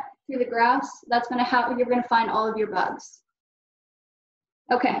that net through the grass. That's going to how you're going to find all of your bugs.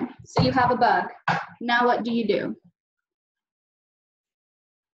 Okay, so you have a bug. Now what do you do?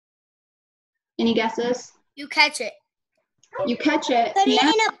 Any guesses? You catch it. You catch it. Put it now,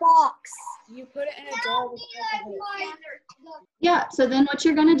 in a box. You put it in a jar with alcohol. yeah, so then what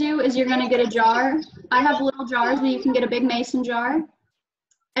you're going to do is you're going to get a jar. I have little jars, but you can get a big mason jar.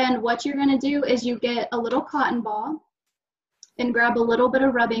 And what you're going to do is you get a little cotton ball and grab a little bit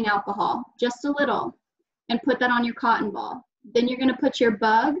of rubbing alcohol, just a little, and put that on your cotton ball. Then you're going to put your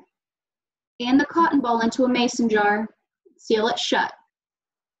bug and the cotton ball into a mason jar, seal it shut.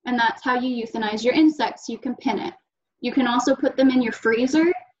 And that's how you euthanize your insects. You can pin it. You can also put them in your freezer.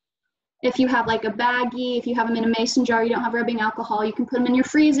 If you have like a baggie, if you have them in a mason jar, you don't have rubbing alcohol, you can put them in your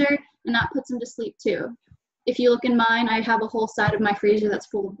freezer and that puts them to sleep too. If you look in mine, I have a whole side of my freezer that's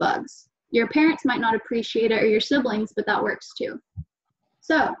full of bugs. Your parents might not appreciate it or your siblings, but that works too.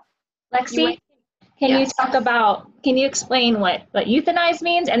 So, Lexi, can you explain what euthanize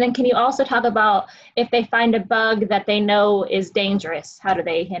means? And then can you also talk about if they find a bug that they know is dangerous, how do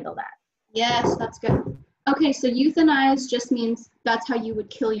they handle that? Yes, that's good. Okay, so euthanize just means that's how you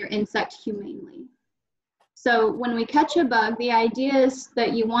would kill your insect humanely. So when we catch a bug, the idea is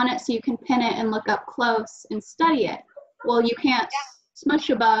that you want it so you can pin it and look up close and study it. Well, you can't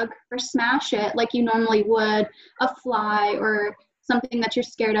smush a bug or smash it like you normally would a fly or something that you're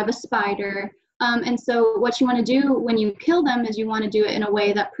scared of, a spider. And so what you want to do when you kill them is you want to do it in a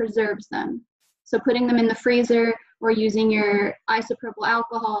way that preserves them. So putting them in the freezer or using your isopropyl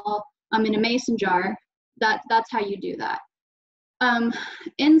alcohol in a mason jar, that's how you do that.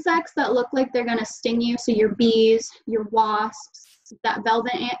 Insects that look like they're gonna sting you, so your bees, your wasps, that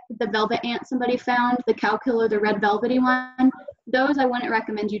the velvet ant somebody found, the cow killer, the red velvety one, those I wouldn't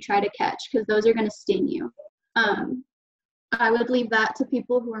recommend you try to catch because those are gonna sting you. I would leave that to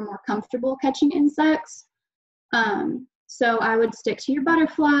people who are more comfortable catching insects. So I would stick to your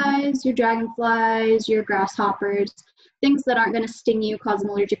butterflies, your dragonflies, your grasshoppers, things that aren't gonna sting you, cause an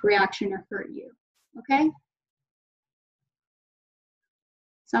allergic reaction, or hurt you, okay?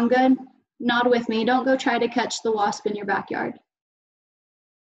 Sound good? Nod with me. Don't go try to catch the wasp in your backyard.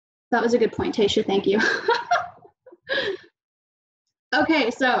 That was a good point, Tasha. Thank you. Okay,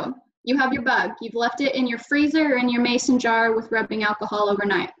 so you have your bug. You've left it in your freezer or in your mason jar with rubbing alcohol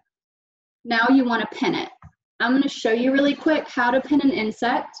overnight. Now you want to pin it. I'm going to show you really quick how to pin an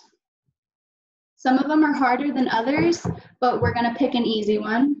insect. Some of them are harder than others, but we're going to pick an easy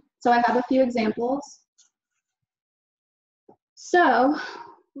one. So I have a few examples. So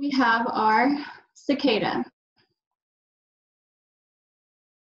we have our cicada.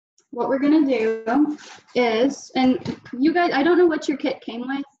 What we're gonna do is, and you guys, I don't know what your kit came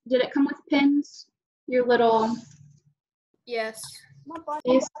with. Did it come with pins? Your little... Yes.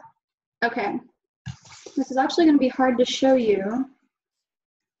 Okay. This is actually gonna be hard to show you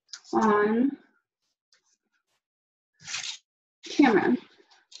on camera.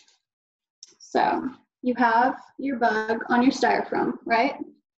 So you have your bug on your styrofoam, right?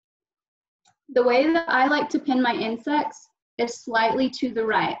 The way that I like to pin my insects is slightly to the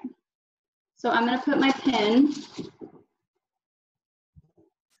right. So I'm going to put my pin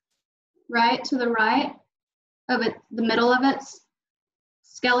right to the right of it, the middle of its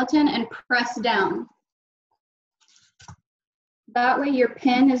skeleton, and press down. That way your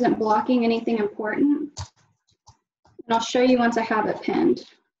pin isn't blocking anything important. And I'll show you once I have it pinned.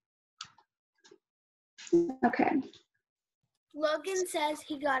 Okay. Logan says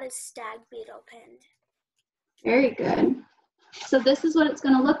he got his stag beetle pinned. Very good. So this is what it's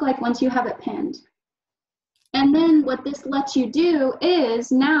going to look like once you have it pinned. And then what this lets you do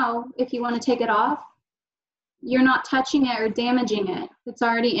is now, if you want to take it off, you're not touching it or damaging it. It's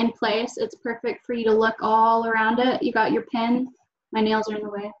already in place. It's perfect for you to look all around it. You got your pin. My nails are in the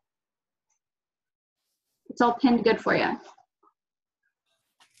way. It's all pinned good for you.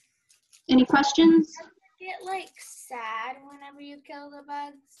 Any questions? Get like sad whenever you kill the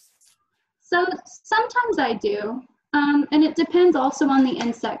bugs? So sometimes I do. And it depends also on the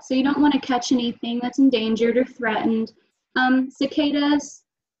insect. So you don't want to catch anything that's endangered or threatened. Cicadas,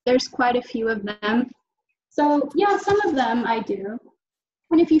 there's quite a few of them. So yeah, some of them I do.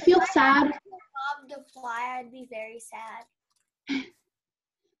 And if you feel sad. If I bobbed a fly, I'd be very sad.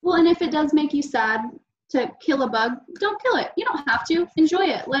 Well, and if it does make you sad to kill a bug, don't kill it. You don't have to. Enjoy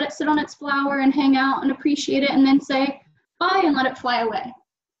it. Let it sit on its flower and hang out and appreciate it, and then say bye and let it fly away.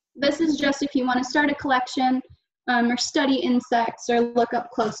 This is just if you want to start a collection. Or study insects or look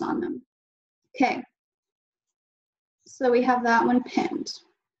up close on them. Okay, so we have that one pinned.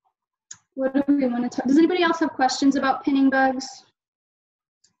 What do we want to talk? Does anybody else have questions about pinning bugs?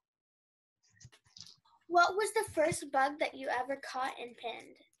 What was the first bug that you ever caught and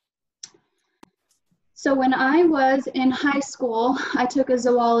pinned? So when I was in high school, I took a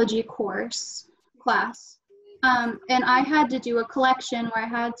zoology class, and I had to do a collection where I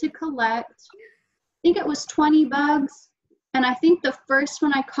had to collect, I think it was 20 bugs, and I think the first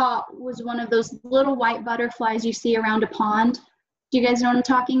one I caught was one of those little white butterflies you see around a pond. Do you guys know what I'm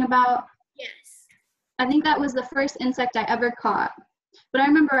talking about? Yes. I think that was the first insect I ever caught. But I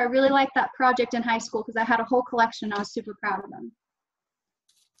remember I really liked that project in high school because I had a whole collection and I was super proud of them.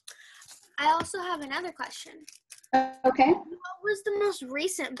 I also have another question. Okay. What was the most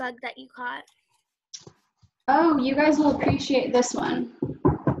recent bug that you caught? Oh, you guys will appreciate this one.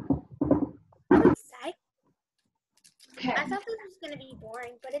 I'm excited. Okay. I thought this was going to be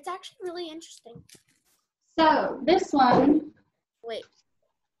boring, but it's actually really interesting. So this one, wait,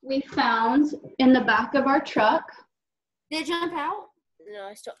 we found in the back of our truck. Did it jump out? No,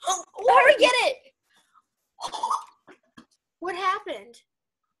 I still. Oh, hurry, get it! What happened?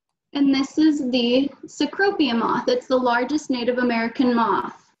 And this is the Cecropia moth. It's the largest Native American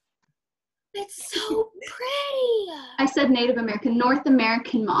moth. It's so pretty. I said Native American, North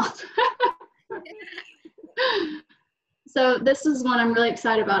American moth. So this is one I'm really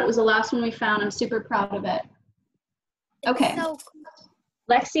excited about. It was the last one we found. I'm super proud of it. Okay. So cool.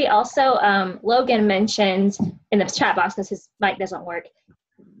 Lexi, also, Logan mentioned in the chat box, because his mic doesn't work,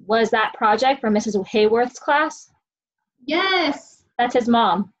 was that project from Mrs. Hayworth's class? Yes. That's his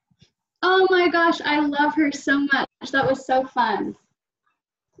mom. Oh my gosh, I love her so much. That was so fun.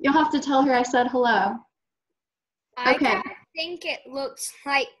 You'll have to tell her I said hello. I Okay. kind of think it looks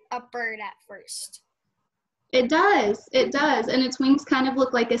like a bird at first. It does. It does. And its wings kind of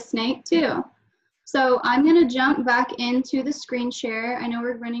look like a snake too. So I'm going to jump back into the screen share. I know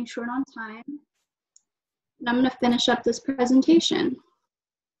we're running short on time. And I'm going to finish up this presentation.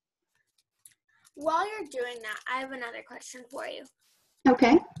 While you're doing that, I have another question for you.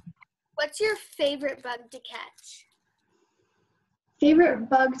 Okay. What's your favorite bug to catch? Favorite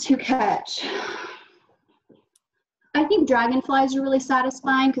bug to catch? I think dragonflies are really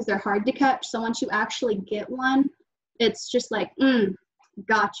satisfying because they're hard to catch. So once you actually get one, it's just like,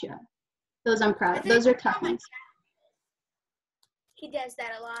 gotcha. Those I'm proud of. Those are tough ones. He does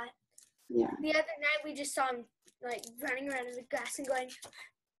that a lot. Yeah. The other night we just saw him like running around in the grass and going,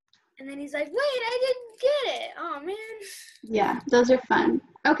 and then he's like, wait, I didn't get it. Oh man. Yeah, those are fun.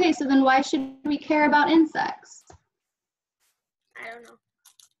 Okay, so then why should we care about insects? I don't know.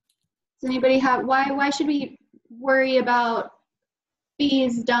 Does anybody have, why should we worry about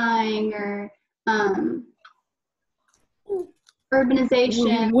bees dying or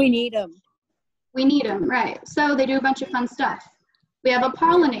urbanization? We need them. We need them, right. So they do a bunch of fun stuff. We have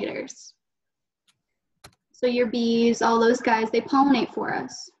pollinators. So your bees, all those guys, they pollinate for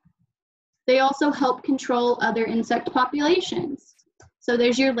us. They also help control other insect populations. So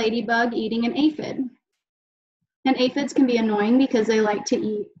there's your ladybug eating an aphid. And aphids can be annoying because they like to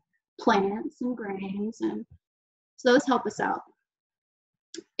eat plants and grains, and so those help us out.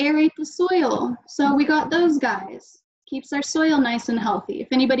 Aerate the soil. So we got those guys. Keeps our soil nice and healthy. If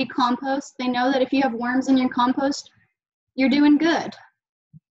anybody composts, they know that if you have worms in your compost, you're doing good.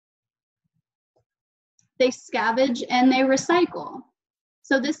 They scavenge and they recycle.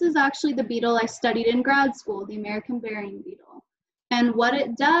 So this is actually the beetle I studied in grad school, the American burying beetle. And what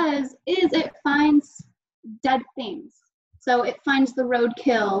it does is it finds dead things. So it finds the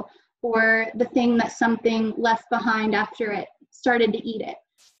roadkill or the thing that something left behind after it started to eat it.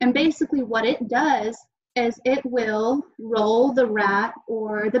 And basically what it does is it will roll the rat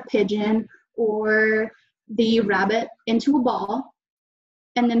or the pigeon or the rabbit into a ball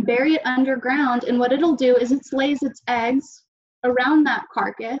and then bury it underground. And what it'll do is it lays its eggs around that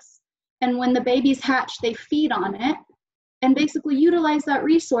carcass. And when the babies hatch, they feed on it and basically utilize that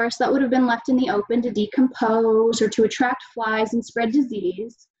resource that would have been left in the open to decompose or to attract flies and spread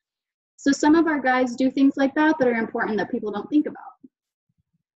disease. So some of our guys do things like that that are important that people don't think about.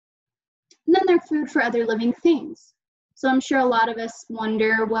 And then they're food for other living things. So I'm sure a lot of us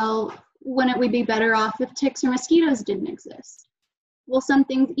wonder, well, wouldn't we be better off if ticks or mosquitoes didn't exist? Well, some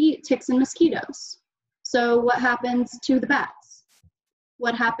things eat ticks and mosquitoes. So what happens to the bats?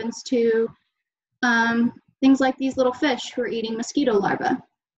 What happens to things like these little fish who are eating mosquito larvae?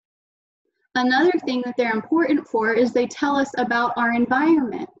 Another thing that they're important for is they tell us about our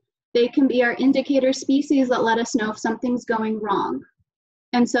environment. They can be our indicator species that let us know if something's going wrong.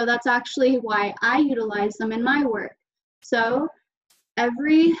 And so that's actually why I utilize them in my work. So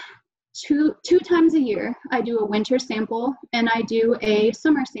every two times a year, I do a winter sample and I do a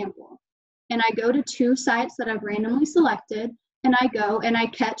summer sample. And I go to 2 sites that I've randomly selected, and I go and I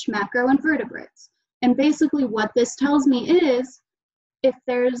catch macroinvertebrates. And basically what this tells me is if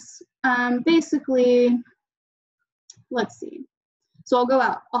there's basically, let's see. So I'll go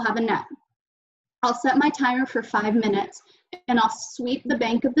out, I'll have a net. I'll set my timer for 5 minutes and I'll sweep the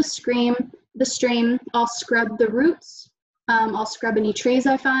bank of the stream, I'll scrub the roots, I'll scrub any trees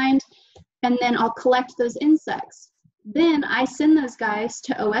I find, and then I'll collect those insects. Then I send those guys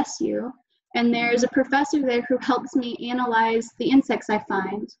to OSU, and there's a professor there who helps me analyze the insects I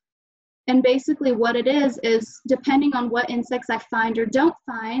find. And basically what it is depending on what insects I find or don't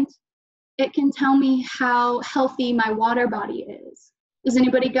find, it can tell me how healthy my water body is. Does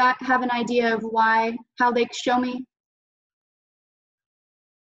anybody have an idea of how they show me?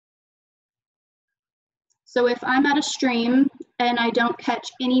 So if I'm at a stream and I don't catch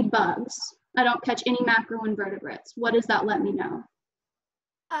any bugs, I don't catch any macroinvertebrates, what does that let me know?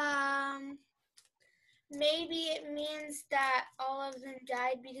 Maybe it means that all of them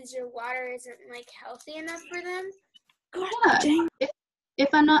died because your water isn't like healthy enough for them. Yeah. If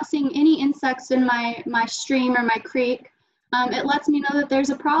I'm not seeing any insects in my stream or my creek, it lets me know that there's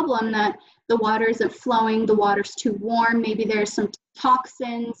a problem, that the water isn't flowing, the water's too warm, maybe there's some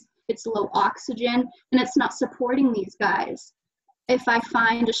toxins, it's low oxygen, and it's not supporting these guys. If I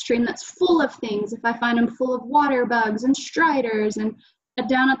find a stream that's full of things, if I find them full of water bugs and striders, and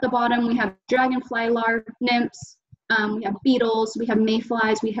down at the bottom we have dragonfly nymphs, we have beetles, we have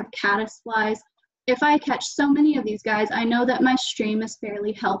mayflies, we have caddisflies. If I catch so many of these guys, I know that my stream is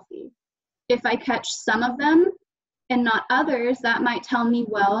fairly healthy. If I catch some of them and not others, that might tell me,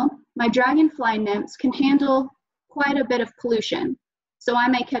 well, my dragonfly nymphs can handle quite a bit of pollution. So I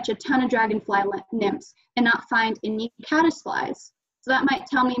may catch a ton of dragonfly nymphs and not find any caddisflies. So that might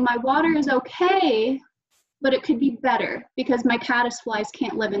tell me my water is okay, but it could be better because my caddisflies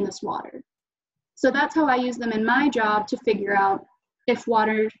can't live in this water. So that's how I use them in my job to figure out if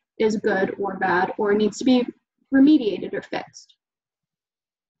water is good or bad or needs to be remediated or fixed.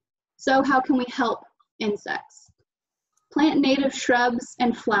 So how can we help insects? Plant native shrubs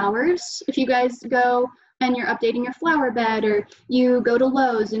and flowers. If you guys go and you're updating your flower bed, or you go to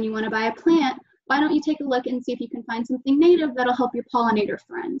Lowe's and you want to buy a plant, why don't you take a look and see if you can find something native that'll help your pollinator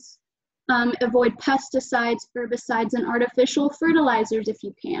friends. Avoid pesticides, herbicides, and artificial fertilizers if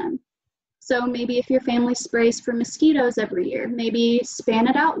you can. So maybe if your family sprays for mosquitoes every year, maybe span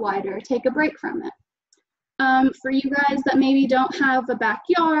it out wider, take a break from it. For you guys that maybe don't have a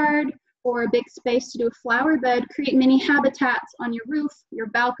backyard or a big space to do a flower bed, create mini habitats on your roof, your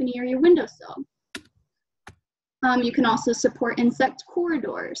balcony, or your windowsill. You can also support insect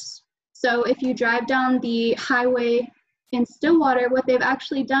corridors. So if you drive down the highway in Stillwater, what they've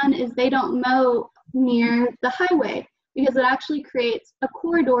actually done is they don't mow near the highway because it actually creates a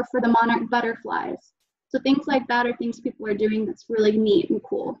corridor for the monarch butterflies. So things like that are things people are doing that's really neat and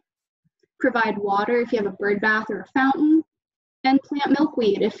cool. Provide water if you have a bird bath or a fountain, and plant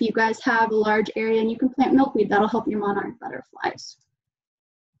milkweed if you guys have a large area and you can plant milkweed. That'll help your monarch butterflies.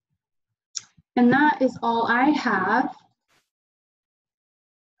 And that is all I have.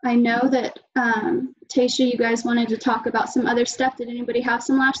 I know that Tasha, you guys wanted to talk about some other stuff. Did anybody have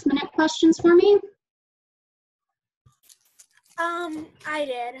some last minute questions for me? I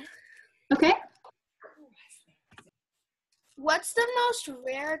did. Okay. What's the most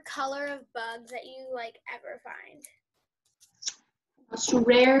rare color of bugs that you ever find? Most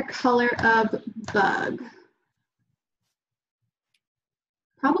rare color of bug.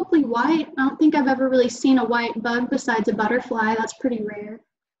 Probably white. I don't think I've ever really seen a white bug besides a butterfly. That's pretty rare.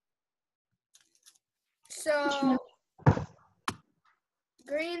 So,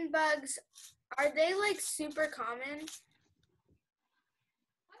 green bugs, are they super common?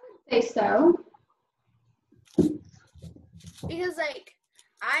 I would say so. Because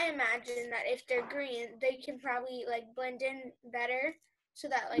I imagine that if they're green, they can probably blend in better, so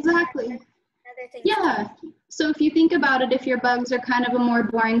that Exactly. other things. Yeah. So if you think about it, if your bugs are kind of a more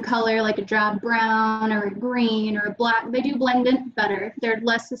boring color, like a drab brown or a green or a black, they do blend in better. They're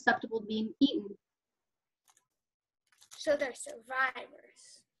less susceptible to being eaten. So they're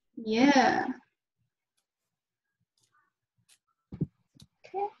survivors. Yeah.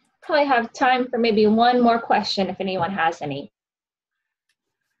 Okay. Probably have time for maybe one more question if anyone has any.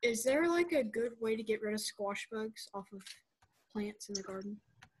 Is there a good way to get rid of squash bugs off of plants in the garden?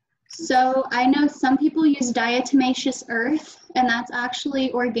 So I know some people use diatomaceous earth, and that's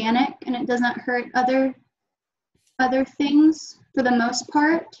actually organic and it doesn't hurt other things for the most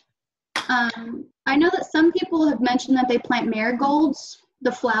part. I know that some people have mentioned that they plant marigolds,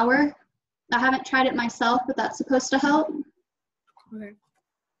 the flower. I haven't tried it myself, but that's supposed to help. Okay.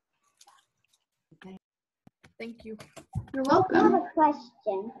 Thank you. You're I have welcome. a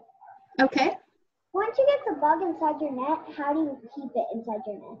question. Okay. Once you get the bug inside your net, how do you keep it inside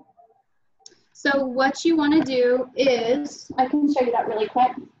your net? So what you want to do is, I can show you that really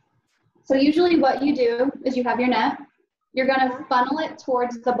quick. So usually what you do is you have your net, you're going to funnel it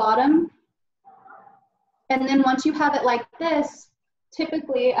towards the bottom. And then once you have it like this,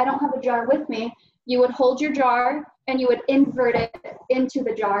 typically, I don't have a jar with me, you would hold your jar and you would invert it into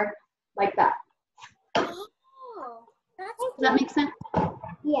the jar like that. Oh, that's Does that make sense?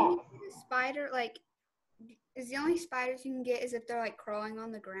 Yes. The spider, is the only spiders you can get is if they're crawling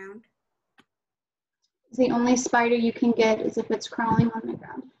on the ground? The only spider you can get is if it's crawling on the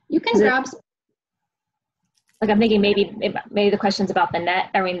ground. You can Is it- grab. I'm thinking maybe the question's about the net,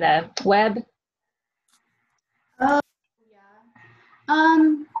 the web. Oh, yeah.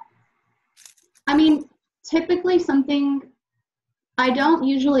 Typically I don't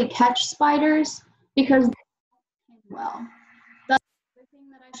usually catch spiders because, well, the other thing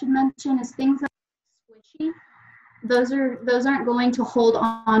that I should mention is things that are squishy. Those aren't going to hold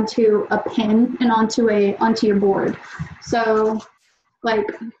onto a pin and onto your board. So,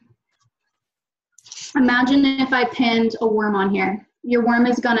 imagine if I pinned a worm on here. Your worm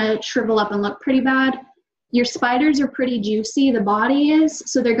is gonna shrivel up and look pretty bad. Your spiders are pretty juicy, the body is,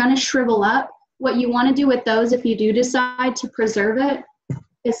 so they're gonna shrivel up. What you wanna do with those, if you do decide to preserve it,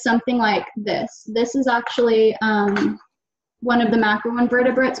 is something like this. This is actually one of the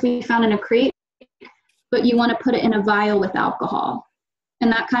macroinvertebrates we found in a creek, but you wanna put it in a vial with alcohol.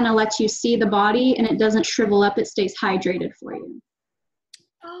 and that kind of lets you see the body, and it doesn't shrivel up. It stays hydrated for you.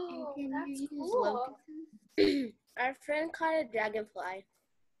 Oh, that's cool. Our friend caught a dragonfly.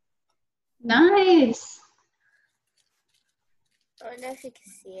 Nice. I wonder if you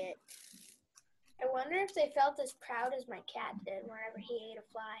can see it. I wonder if they felt as proud as my cat did whenever he ate a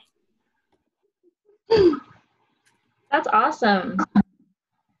fly. That's awesome.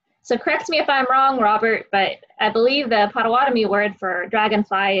 So correct me if I'm wrong, Robert, but I believe the Potawatomi word for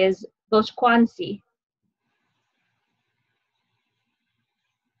dragonfly is boshkwansi.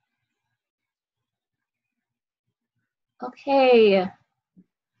 Okay.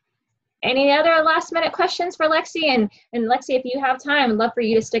 Any other last minute questions for Lexi? And Lexi, if you have time, I'd love for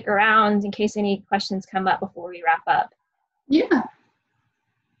you to stick around in case any questions come up before we wrap up. Yeah.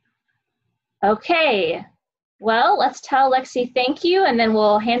 Okay. Well, let's tell Lexi thank you, and then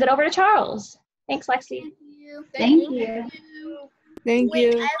we'll hand it over to Charles. Thanks, Lexi. Thank you. Thank you. Thank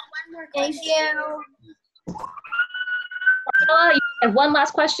Wait, you. I have one more question. Thank you. Marcella, you have one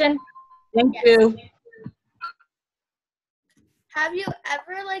last question? Thank you. Have you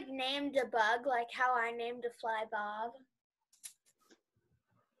ever like named a bug like how I named a fly Bob?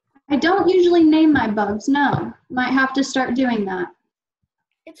 I don't usually name my bugs, no. Might have to start doing that.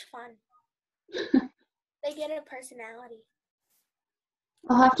 It's fun. They get a personality,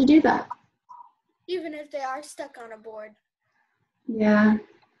 I'll have to do that. even if they are stuck on a board. Yeah,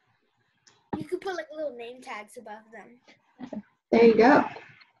 You could put like little name tags above them. there you go.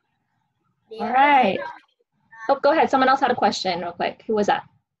 Yeah. All right. Oh, go ahead. Someone else had a question real quick. Who was that?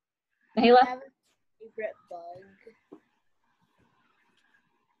 Mahela? I have a favorite bug.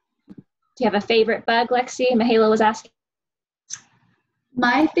 Do you have a favorite bug, Lexi? Mahela was asking.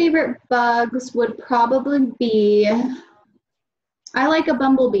 My favorite bugs would probably be, I like a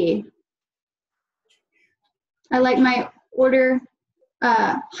bumblebee. I like my order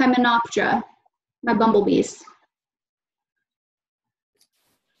Hymenoptera, my bumblebees.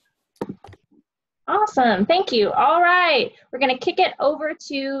 Awesome. Thank you. All right. We're going to kick it over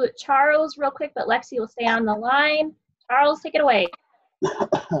to Charles real quick, but Lexi will stay on the line. Charles, take it away.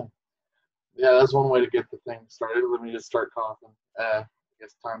 Yeah, that's one way to get the thing started. Let me just start coughing. I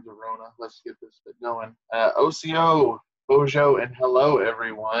guess time's a Rona. Let's get this bit going. OCO, Bojo, and hello,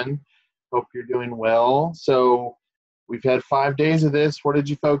 everyone. Hope you're doing well. So we've had 5 days of this. What did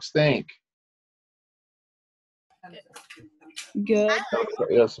you folks think? Good.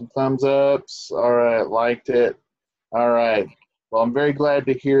 Okay, yeah, some thumbs ups. All right, liked it. All right. Well, I'm very glad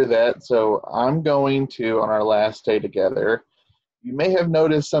to hear that. So I'm going to, on our last day together, you may have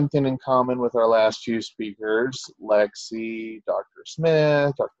noticed something in common with our last few speakers, Lexi, Dr.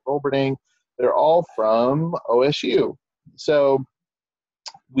 Smith, Dr. Goldberding. They're all from OSU. So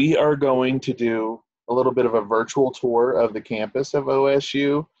we are going to do a little bit of a virtual tour of the campus of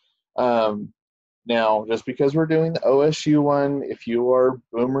OSU. Now, just because we're doing the OSU one, if you are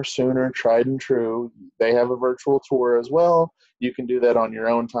Boomer Sooner, tried and true, they have a virtual tour as well. You can do that on your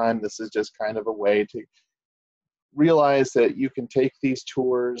own time. This is just kind of a way to realize that you can take these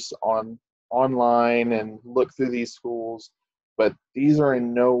tours online and look through these schools, but these are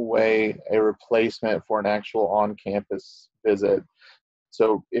in no way a replacement for an actual on-campus visit.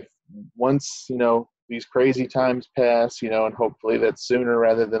 So if once, these crazy times pass, and hopefully that's sooner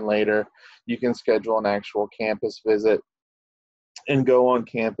rather than later, you can schedule an actual campus visit and go on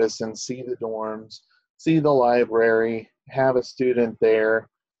campus and see the dorms, see the library, have a student there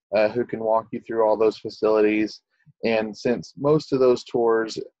who can walk you through all those facilities. And since most of those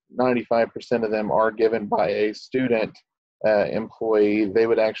tours, 95% of them are given by a student employee, they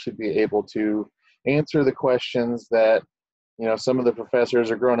would actually be able to answer the questions that some of the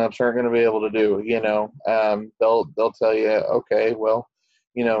professors or grown-ups aren't going to be able to do. They'll tell you, okay, well,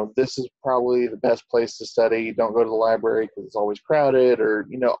 this is probably the best place to study. Don't go to the library because it's always crowded, or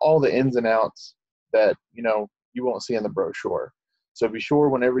all the ins and outs that you won't see in the brochure. So be sure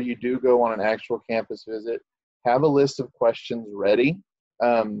whenever you do go on an actual campus visit, have a list of questions ready.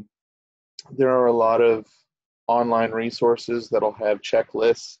 There are a lot of online resources that'll have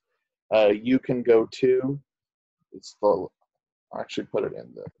checklists you can go to. I'll actually put it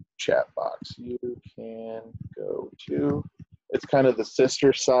in the chat box. You can go to, it's kind of the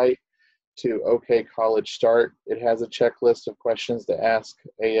sister site to OK College Start. It has a checklist of questions to ask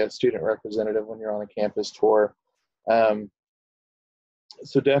a student representative when you're on a campus tour. So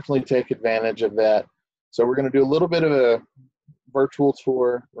definitely take advantage of that. So we're going to do a little bit of a virtual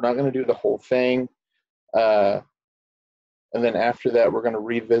tour. We're not going to do the whole thing. And then after that, we're going to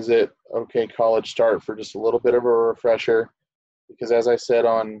revisit OK College Start for just a little bit of a refresher. Because as I said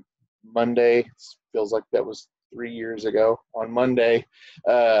on Monday, it feels like that was 3 years ago on Monday.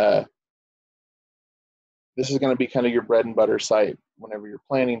 This is going to be kind of your bread and butter site whenever you're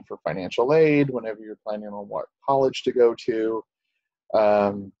planning for financial aid, whenever you're planning on what college to go to,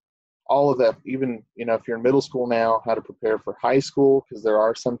 all of that. Even, if you're in middle school now, how to prepare for high school, because there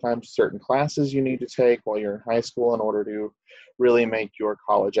are sometimes certain classes you need to take while you're in high school in order to really make your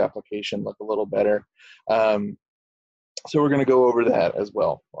college application look a little better. So we're going to go over that as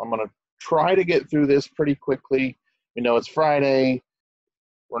well. I'm going to try to get through this pretty quickly. It's Friday.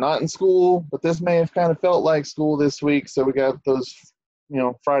 We're not in school, but this may have kind of felt like school this week. So we got those,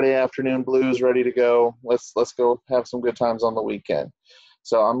 Friday afternoon blues ready to go. Let's go have some good times on the weekend.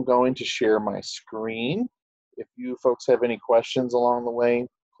 So I'm going to share my screen. If you folks have any questions along the way,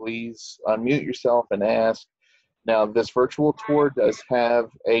 please unmute yourself and ask. Now, this virtual tour does have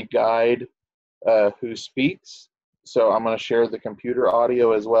a guide who speaks. So I'm going to share the computer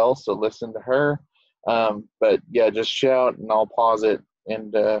audio as well. So listen to her. But yeah, just shout and I'll pause it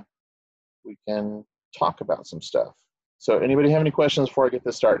and we can talk about some stuff. So anybody have any questions before I get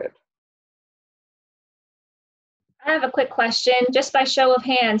this started? I have a quick question, just by show of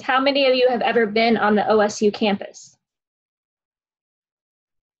hands. How many of you have ever been on the OSU campus?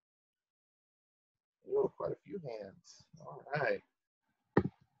 Oh, quite a few hands. All right.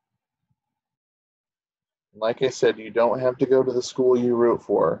 Like I said, you don't have to go to the school you root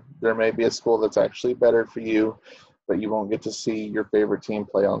for. There may be a school that's actually better for you, but you won't get to see your favorite team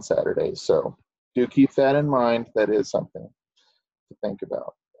play on Saturdays. So do keep that in mind. That is something to think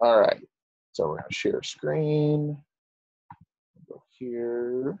about. All right. So we're going to share screen. Go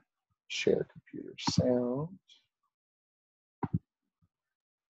here. Share computer sound.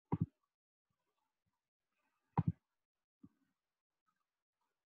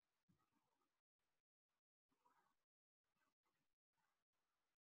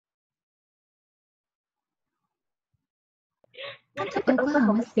 Welcome to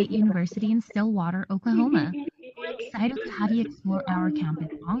Oklahoma State University in Stillwater, Oklahoma. We're excited to have you explore our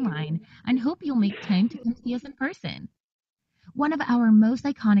campus online and hope you'll make time to come see us in person. One of our most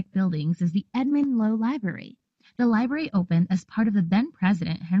iconic buildings is the Edmund Lowe Library. The library opened as part of the then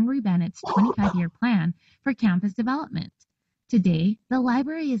President Henry Bennett's 25-year plan for campus development. Today, the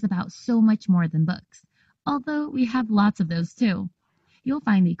library is about so much more than books, although we have lots of those too. You'll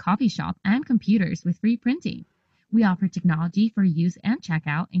find a coffee shop and computers with free printing. We offer technology for use and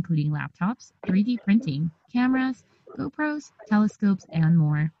checkout, including laptops, 3D printing, cameras, GoPros, telescopes, and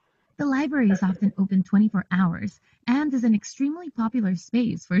more. The library is often open 24 hours and is an extremely popular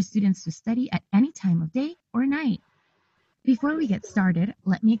space for students to study at any time of day or night. Before we get started,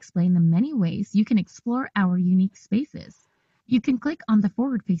 let me explain the many ways you can explore our unique spaces. You can click on the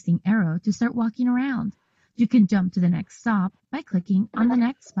forward-facing arrow to start walking around. You can jump to the next stop by clicking on the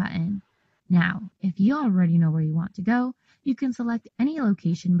next button. Now, if you already know where you want to go, you can select any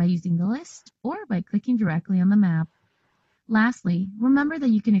location by using the list or by clicking directly on the map. Lastly, remember that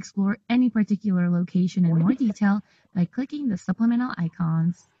you can explore any particular location in more detail by clicking the supplemental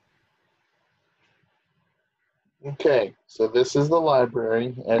icons. Okay, so this is the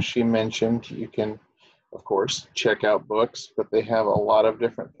library. As she mentioned, you can, of course, check out books, but they have a lot of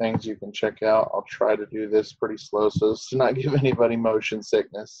different things you can check out. I'll try to do this pretty slow so as to not give anybody motion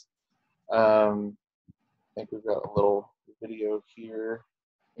sickness. I think we've got a little video here.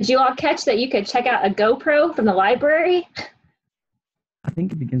 Did you all catch that you could check out a GoPro from the library? I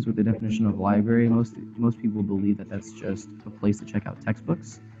think it begins with the definition of library. Most people believe that that's just a place to check out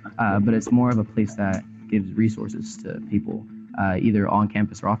textbooks, but it's more of a place that gives resources to people, either on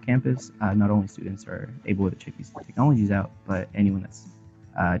campus or off campus. Not only students are able to check these technologies out, but anyone that's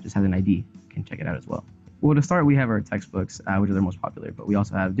just has an ID can check it out as well. Well, to start, we have our textbooks, which are the most popular, but we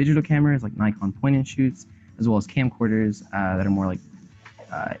also have digital cameras like Nikon point and shoots, as well as camcorders that are more like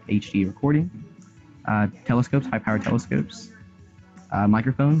HD recording, telescopes, high-powered telescopes,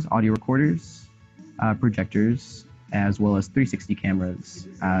 microphones, audio recorders, projectors, as well as 360 cameras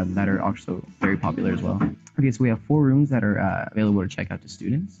that are also very popular as well. Okay, so we have 4 rooms that are available to check out to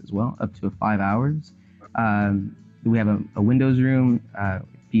students as well, up to 5 hours. We have a Windows room,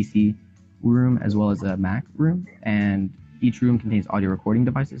 PC room, as well as a Mac room, and each room contains audio recording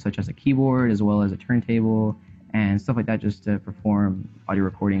devices such as a keyboard as well as a turntable and stuff like that, just to perform audio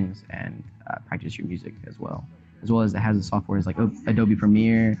recordings and practice your music as well as it has the softwares like Adobe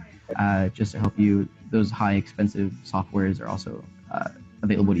Premiere, just to help you. Those high expensive softwares are also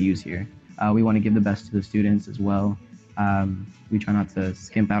available to use here. We want to give the best to the students as well. We try not to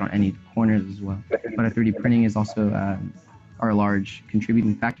skimp out on any corners as well, but our 3D printing is also our large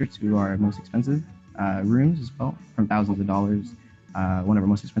contributing factor to our most expensive rooms as well, from thousands of dollars One of our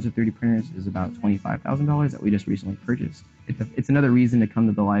most expensive 3D printers is about $25,000 that we just recently purchased. It's another reason to come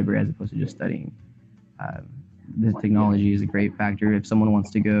to the library as opposed to just studying. The technology is a great factor. If someone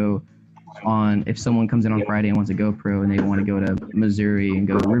wants to go if someone comes in on Friday and wants a GoPro and they want to go to Missouri and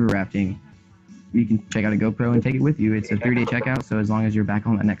go river rafting, you can check out a GoPro and take it with you. It's a 3-day checkout, so as long as you're back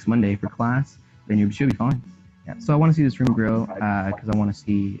home that next Monday for class, then you should be fine. Yeah. So I want to see this room grow because I want to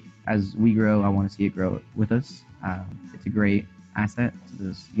see, as we grow, I want to see it grow with us. It's a great asset to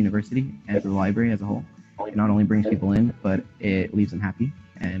this university and to the library as a whole. It not only brings people in, but it leaves them happy,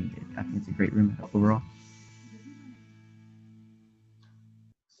 and I think it's a great room overall.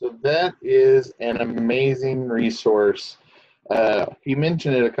 So that is an amazing resource. You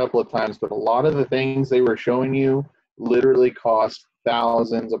mentioned it a couple of times, but a lot of the things they were showing you literally cost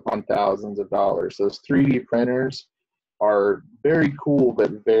thousands upon thousands of dollars. Those 3D printers are very cool,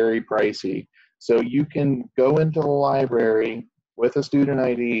 but very pricey. So you can go into the library with a student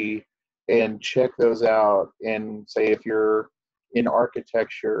ID and check those out, and say if you're in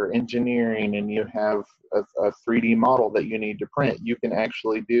architecture, engineering, and you have a 3D model that you need to print, you can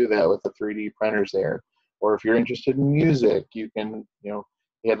actually do that with the 3D printers there. Or if you're interested in music, you can, you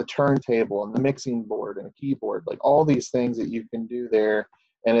have the turntable and the mixing board and a keyboard, like all these things that you can do there,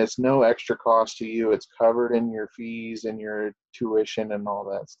 and it's no extra cost to you. It's covered in your fees and your tuition and all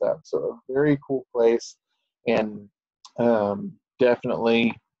that stuff. So a very cool place, and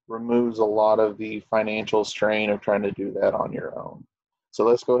definitely removes a lot of the financial strain of trying to do that on your own. So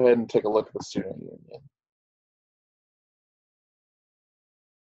let's go ahead and take a look at the student union.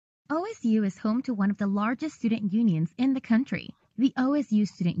 OSU is home to one of the largest student unions in the country. The OSU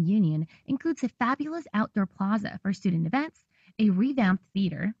Student Union includes a fabulous outdoor plaza for student events, a revamped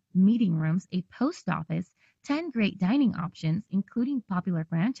theater, meeting rooms, a post office, 10 great dining options, including popular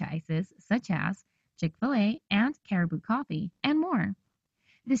franchises such as Chick-fil-A and Caribou Coffee, and more.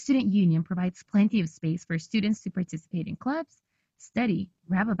 The Student Union provides plenty of space for students to participate in clubs, study,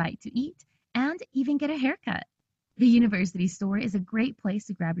 grab a bite to eat, and even get a haircut. The University Store is a great place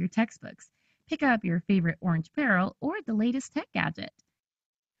to grab your textbooks, pick up your favorite orange barrel, or the latest tech gadget.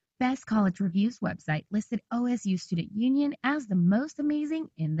 Best College Reviews website listed OSU Student Union as the most amazing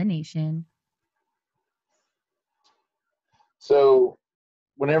in the nation. So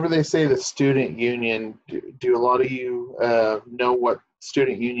whenever they say the student union, do a lot of you know what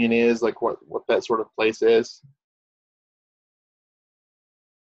student union is, like what that sort of place is?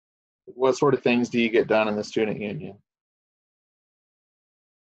 What sort of things do you get done in the student union?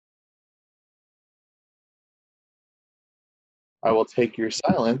 I will take your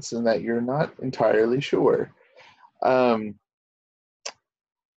silence and that you're not entirely sure.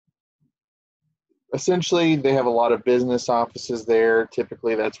 Essentially, they have a lot of business offices there.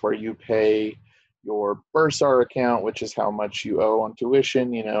 Typically, that's where you pay your bursar account, which is how much you owe on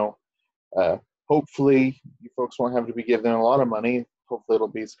tuition. Hopefully, you folks won't have to be giving them a lot of money. Hopefully, it'll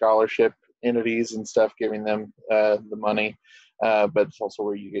be scholarship entities and stuff giving them the money. But it's also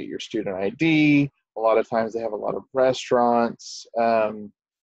where you get your student ID. A lot of times, they have a lot of restaurants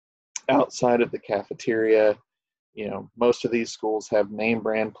outside of the cafeteria. Most of these schools have name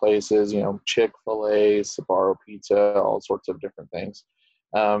brand places, Chick-fil-A, Sbarro Pizza, all sorts of different things.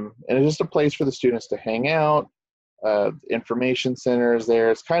 And it's just a place for the students to hang out. Information center is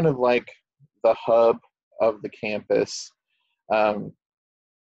there. It's kind of like the hub of the campus.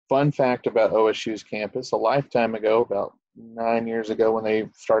 Fun fact about OSU's campus, a lifetime ago, about 9 years ago when they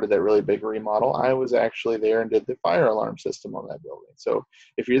started that really big remodel, I was actually there and did the fire alarm system on that building. So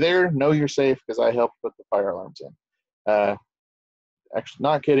if you're there, know you're safe because I helped put the fire alarms in. Actually,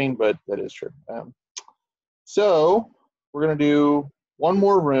 not kidding, but that is true. So we're going to do one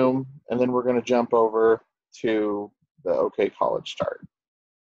more room, and then we're going to jump over to the OK College Start.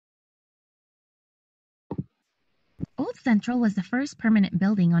 Old Central was the first permanent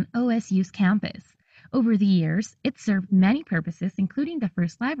building on OSU's campus. Over the years, it served many purposes, including the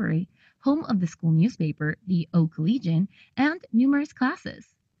first library, home of the school newspaper, the O Collegian, and numerous classes.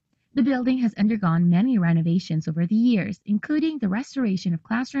 The building has undergone many renovations over the years, including the restoration of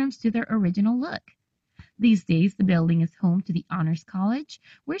classrooms to their original look. These days, the building is home to the Honors College,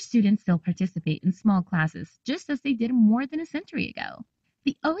 where students still participate in small classes, just as they did more than a century ago.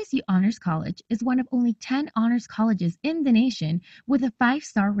 The OSU Honors College is one of only 10 honors colleges in the nation with a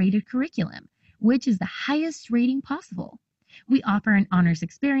 5-star rated curriculum, which is the highest rating possible. We offer an honors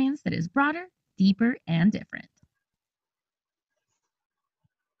experience that is broader, deeper, and different.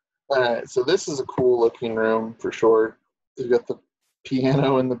 So this is a cool looking room for sure. You've got the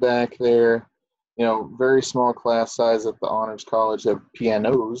piano in the back there. Very small class size at the Honors College of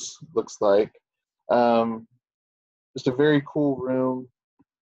pianos, looks like. just a very cool room.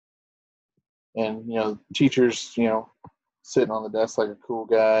 And, teachers, sitting on the desk like a cool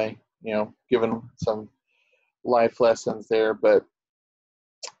guy, giving some life lessons there. But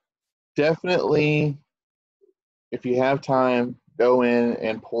definitely, if you have time, go in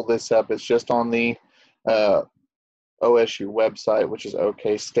and pull this up. It's just on the OSU website, which is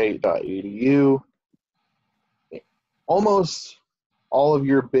okstate.edu. Almost all of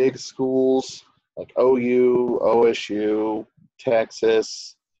your big schools, like OU, OSU,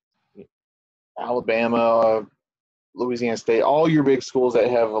 Texas, Alabama, Louisiana State, all your big schools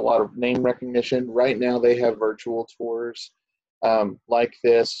that have a lot of name recognition, right now they have virtual tours like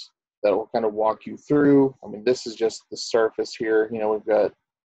this that will kind of walk you through. I mean, this is just the surface here. We've got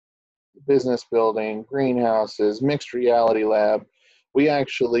business building, greenhouses, mixed reality lab. We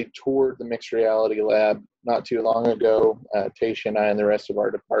actually toured the mixed reality lab not too long ago, Tasha and I and the rest of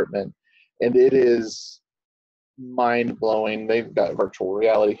our department, and it is mind-blowing. They've got virtual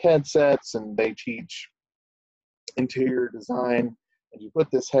reality headsets, and they teach interior design. And you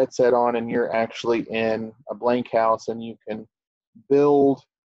put this headset on, and you're actually in a blank house, and you can build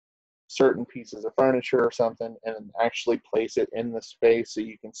certain pieces of furniture or something and actually place it in the space so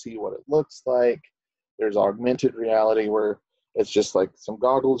you can see what it looks like. There's augmented reality where it's just like some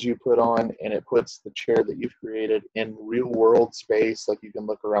goggles you put on, and it puts the chair that you've created in real world space. Like you can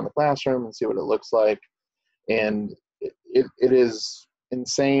look around the classroom and see what it looks like. And it is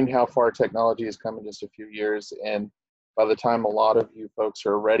insane how far technology has come in just a few years. And by the time a lot of you folks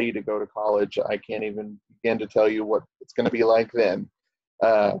are ready to go to college, I can't even begin to tell you what it's going to be like then.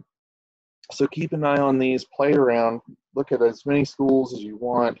 So keep an eye on these, play around, look at as many schools as you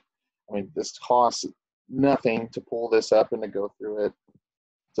want. I mean, this costs nothing to pull this up and to go through it.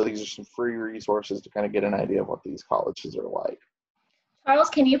 So these are some free resources to kind of get an idea of what these colleges are like. Charles,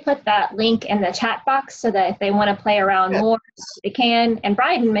 can you put that link in the chat box so that if they want to play around more, they can? And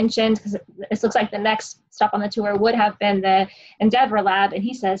Brian mentioned, because this looks like the next stop on the tour would have been the Endeavor Lab, and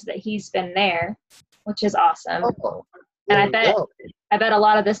he says that he's been there, which is awesome. Oh, and I bet a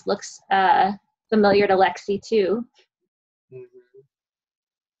lot of this looks familiar to Lexi too. I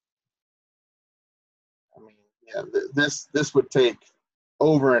mean, yeah, this would take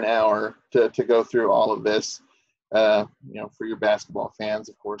over an hour to go through all of this. For your basketball fans,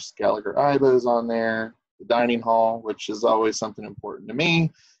 of course, Gallagher Iba is on there. The dining hall, which is always something important to me,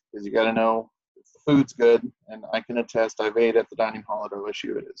 because you got to know if the food's good. And I can attest, I've ate at the dining hall at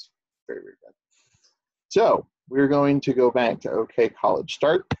OSU. It is very, very good. So we're going to go back to OK College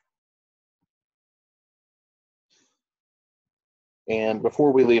Start. And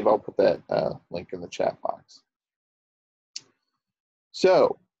before we leave, I'll put that link in the chat box.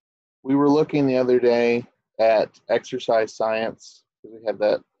 So we were looking the other day at exercise science. We had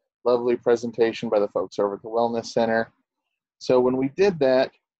that lovely presentation by the folks over at the Wellness Center. So when we did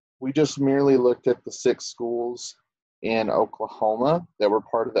that, we just merely looked at the 6 schools in Oklahoma that were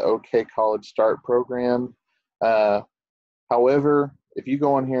part of the OK College Start program. However, if you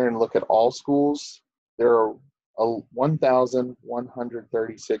go on here and look at all schools, there are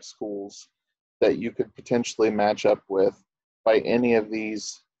 1,136 schools that you could potentially match up with by any of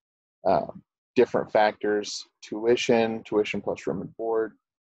these different factors: tuition plus room and board,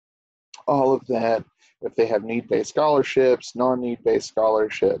 all of that. If they have need-based scholarships, non-need-based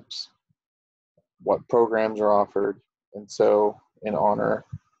scholarships, what programs are offered. And so in honor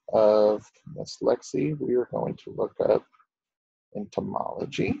of Miss Lexi, we are going to look up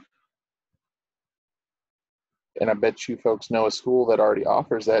entomology. And I bet you folks know a school that already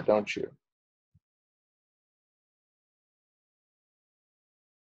offers that, don't you?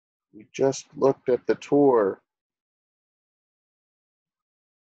 We just looked at the tour.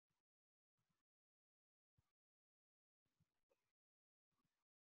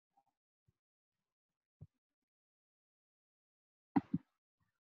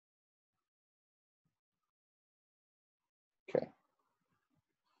 Okay.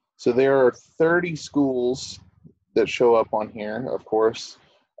 So there are 30 schools that show up on here, of course,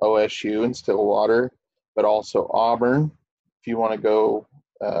 OSU and Stillwater, but also Auburn. If you want to go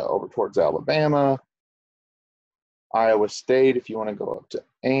over towards Alabama, Iowa State, if you want to go up to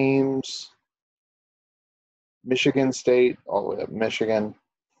Ames, Michigan State, all the way up Michigan.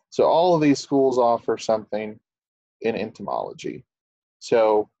 So all of these schools offer something in entomology.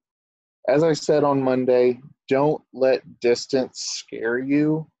 So as I said on Monday, don't let distance scare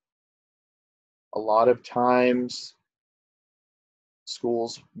you. A lot of times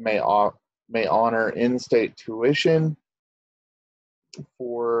schools may honor in-state tuition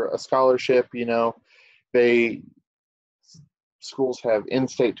for a scholarship. They schools have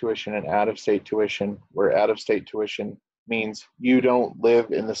in-state tuition and out-of-state tuition, where out-of-state tuition means you don't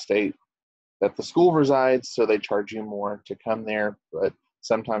live in the state that the school resides, so they charge you more to come there, but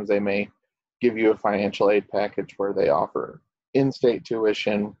sometimes they may give you a financial aid package where they offer in-state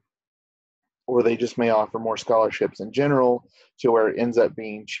tuition, or they just may offer more scholarships in general to where it ends up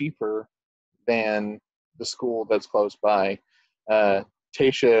being cheaper than the school that's close by.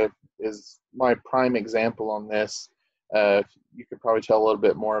 Tasha is my prime example on this. You could probably tell a little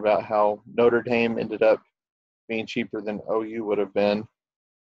bit more about how Notre Dame ended up being cheaper than OU would have been.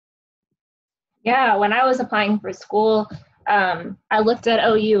 Yeah, when I was applying for school, I looked at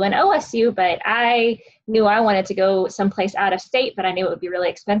OU and OSU, but I knew I wanted to go someplace out of state, but I knew it would be really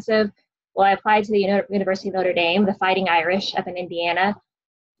expensive. Well, I applied to the University of Notre Dame, the Fighting Irish up in Indiana.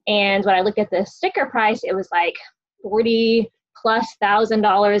 And when I looked at the sticker price, it was like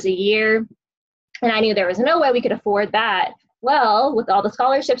 $40,000+ a year. And I knew there was no way we could afford that. Well, with all the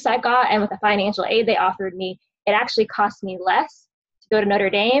scholarships I got and with the financial aid they offered me, it actually cost me less to go to Notre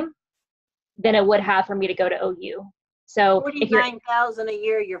Dame than it would have for me to go to OU. So if you're $49,000 a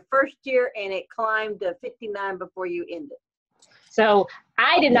year your first year, and it climbed to $59,000 before you ended. So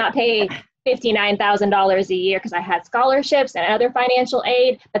I did not pay $59,000 a year because I had scholarships and other financial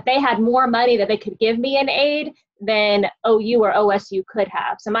aid, but they had more money that they could give me in aid than OU or OSU could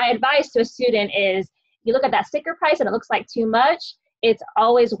have. So my advice to a student is, you look at that sticker price and it looks like too much, it's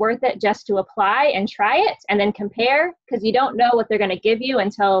always worth it just to apply and try it and then compare, because you don't know what they're going to give you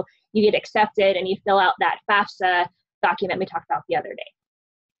until you get accepted and you fill out that FAFSA document we talked about the other day.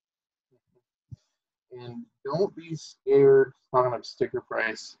 And don't be scared, talking about sticker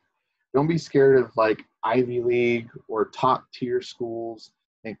price, don't be scared of like Ivy League or top tier schools.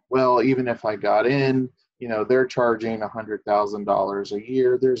 Think, well, even if I got in, you know, they're charging $100,000 a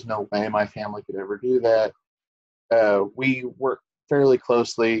year. There's no way my family could ever do that. We work fairly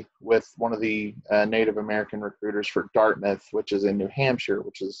closely with one of the Native American recruiters for Dartmouth, which is in New Hampshire,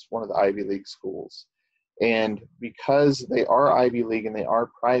 which is one of the Ivy League schools. And because they are Ivy League and they are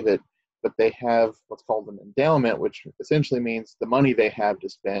private, but they have what's called an endowment, which essentially means the money they have to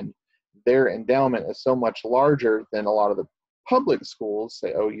spend, their endowment is so much larger than a lot of the public schools,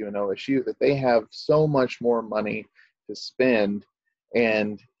 say OU and OSU, that they have so much more money to spend.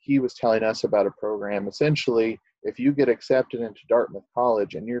 And he was telling us about a program. Essentially, if you get accepted into Dartmouth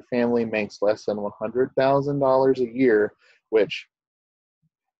College and your family makes less than $100,000 a year, which,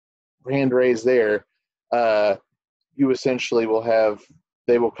 hand raised there, you essentially will have,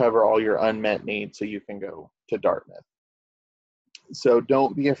 they will cover all your unmet needs so you can go to Dartmouth. So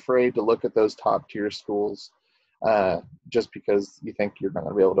don't be afraid to look at those top tier schools just because you think you're not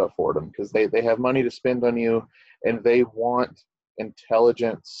going to be able to afford them, because they have money to spend on you, and they want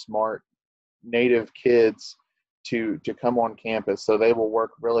intelligent, smart, native kids to come on campus. So they will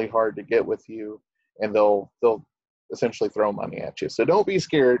work really hard to get with you, and they'll essentially throw money at you. So don't be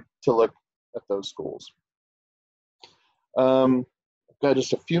scared to look at those schools. I've got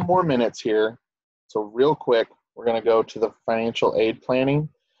just a few more minutes here. So real quick, we're going to go to the financial aid planning.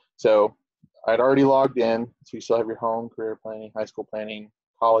 So I'd already logged in, so you still have your home, career planning, high school planning,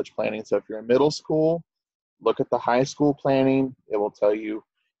 college planning. So if you're in middle school, look at the high school planning. It will tell you,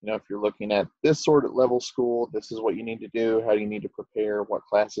 if you're looking at this sort of level school, this is what you need to do, how you need to prepare, what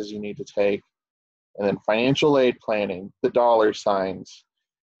classes you need to take. And then financial aid planning, the dollar signs.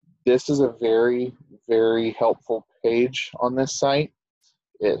 This is a very, very helpful page on this site.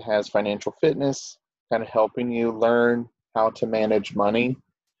 It has financial fitness, kind of helping you learn how to manage money.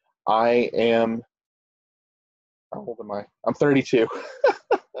 How old am I? I'm 32.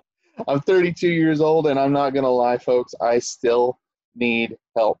 I'm 32 years old, and I'm not going to lie, folks, I still need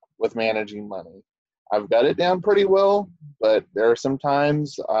help with managing money. I've got it down pretty well, but there are some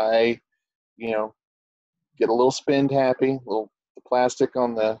times I, get a little spend happy, the plastic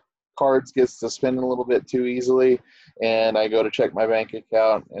on the cards gets to spinning a little bit too easily, and I go to check my bank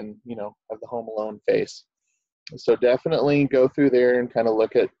account and, have the Home Alone face. So definitely go through there and kind of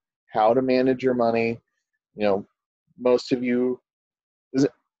look at how to manage your money. Most of you,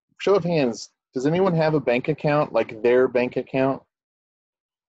 show of hands, does anyone have a bank account, like their bank account?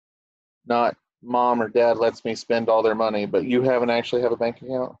 Not mom or dad lets me spend all their money, but you haven't actually have a bank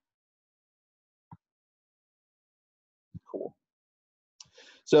account? Cool.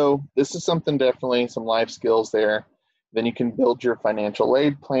 So this is something, definitely some life skills there. Then you can build your financial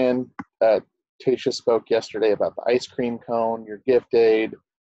aid plan. Tasha spoke yesterday about the ice cream cone, your gift aid,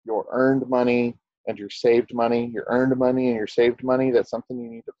 your earned money, and your saved money. Your earned money and your saved money, that's something you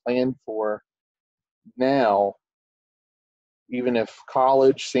need to plan for now. Even if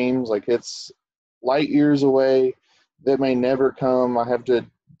college seems like it's light years away, that may never come. I have to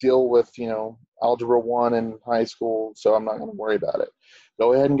deal with, Algebra 1 in high school, so I'm not going to worry about it.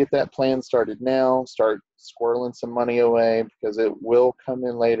 Go ahead and get that plan started now. Start squirreling some money away, because it will come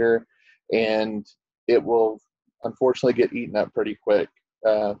in later, and it will unfortunately get eaten up pretty quick.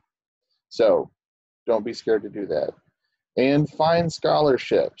 So don't be scared to do that. And find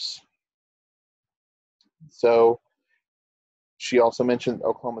scholarships. So she also mentioned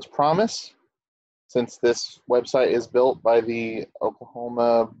Oklahoma's Promise. Since this website is built by the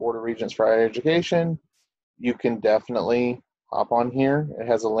Oklahoma Board of Regents for Higher Education, you can definitely hop on here. It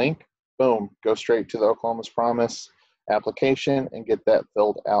has a link. Boom, go straight to the Oklahoma's Promise application and get that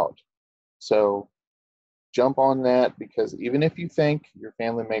filled out. So jump on that, because even if you think your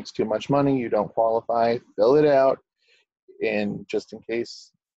family makes too much money, you don't qualify, fill it out. And just in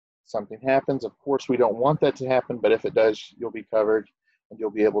case something happens, of course we don't want that to happen, but if it does, you'll be covered and you'll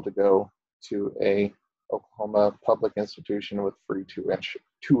be able to go to a Oklahoma public institution with free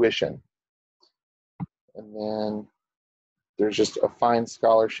tuition. And then there's just a Find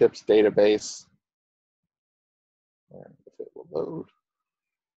Scholarships database. And if it will load.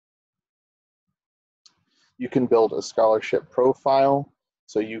 You can build a scholarship profile,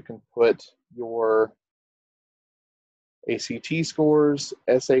 so you can put your ACT scores,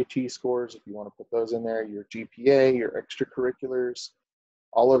 SAT scores, if you want to put those in there, your GPA, your extracurriculars,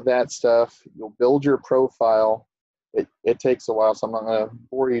 all of that stuff. You'll build your profile. It takes a while, so I'm not going to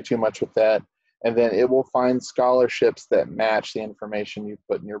bore you too much with that. And then it will find scholarships that match the information you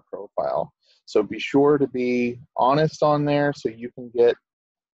put in your profile. So be sure to be honest on there, so you can get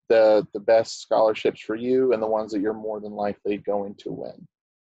the best scholarships for you and the ones that you're more than likely going to win.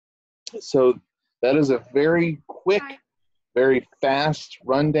 So that is a very quick, very fast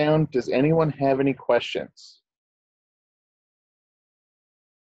rundown. Does anyone have any questions?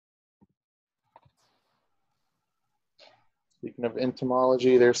 Speaking of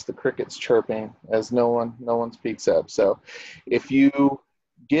entomology, there's the crickets chirping as no one speaks up. So if you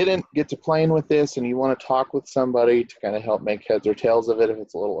get to playing with this and you want to talk with somebody to kind of help make heads or tails of it if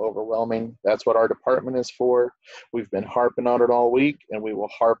it's a little overwhelming, that's what our department is for. We've been harping on it all week, and we will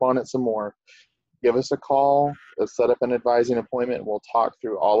harp on it some more. Give us a call. Let's set up an advising appointment. We'll talk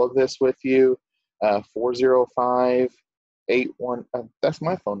through all of this with you. 405-81, that's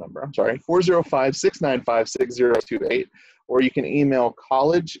my phone number, I'm sorry, 405-695-6028, or you can email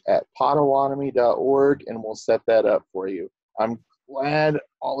college@potawatomi.org, and we'll set that up for you. I'm glad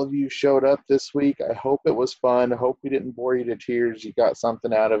all of you showed up this week. I hope it was fun. I hope we didn't bore you to tears. You got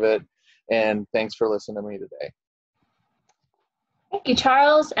something out of it, and thanks for listening to me today. Thank you,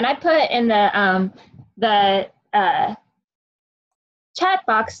 Charles. And I put in the chat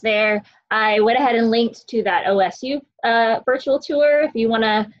box there, I went ahead and linked to that OSU virtual tour if you want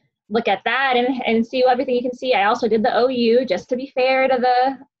to look at that and see everything you can see. I also did the OU, just to be fair to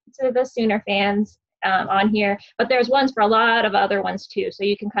the Sooner fans on here. But there's ones for a lot of other ones too, so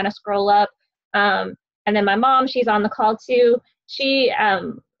you can kind of scroll up. And then my mom, she's on the call too.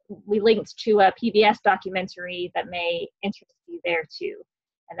 We linked to a PBS documentary that may interest you there too.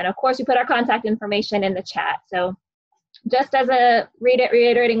 And then of course we put our contact information in the chat. So just as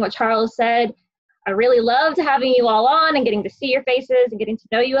reiterating what Charles said, I really loved having you all on and getting to see your faces and getting to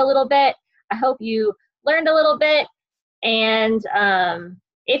know you a little bit. I hope you learned a little bit. And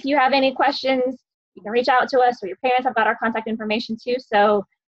if you have any questions, you can reach out to us, or your parents have got our contact information too. So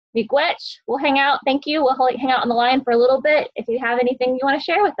miigwech, we'll hang out. Thank you. We'll hang out on the line for a little bit if you have anything you want to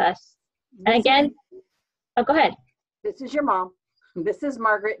share with us. And again, go ahead. This is your mom. This is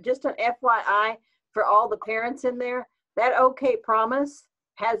Margaret. Just an FYI for all the parents in there, that OK Promise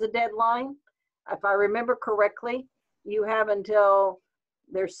has a deadline. If I remember correctly, you have until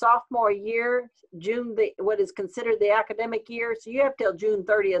their sophomore year, what is considered the academic year. So you have till June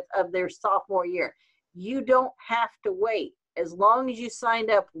 30th of their sophomore year. You don't have to wait. As long as you signed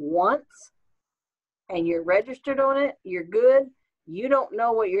up once and you're registered on it, you're good. You don't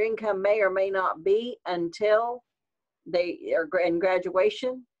know what your income may or may not be until they are in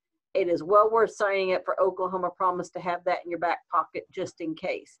graduation. It is well worth signing up for Oklahoma Promise to have that in your back pocket just in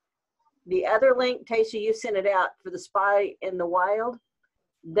case. The other link, Tayshia, you sent it out for the Spy in the Wild.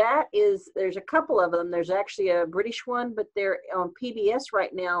 There's a couple of them. There's actually a British one, but they're on PBS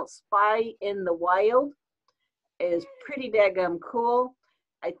right now. Spy in the Wild is pretty daggum cool.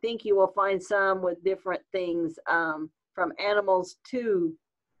 I think you will find some with different things, from animals to,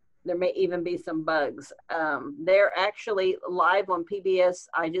 there may even be some bugs. They're actually live on PBS.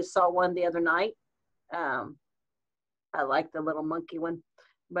 I just saw one the other night. I like the little monkey one,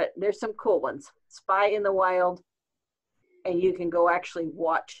 but there's some cool ones. Spy in the Wild, and you can go actually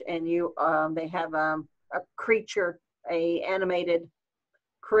watch, and they have a creature a animated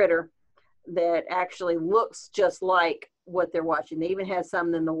critter that actually looks just like what they're watching. They even have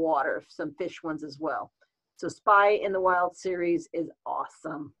some in the water, some fish ones as well. So Spy in the Wild series is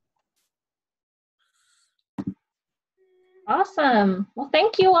awesome. Awesome. Well,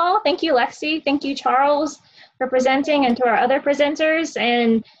 thank you all. Thank you, Lexi. Thank you, Charles, for presenting, and to our other presenters.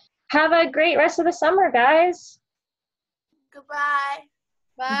 And have a great rest of the summer, guys. Goodbye.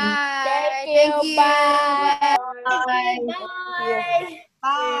 Bye. Thank you. Bye. Bye. Bye.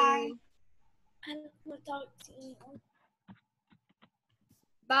 Bye. I don't want to talk to you.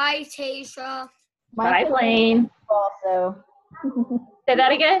 Bye, Tasha. Bye, Blaine. Also. Say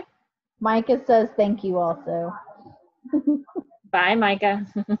that again. Micah says thank you also. Bye, Micah.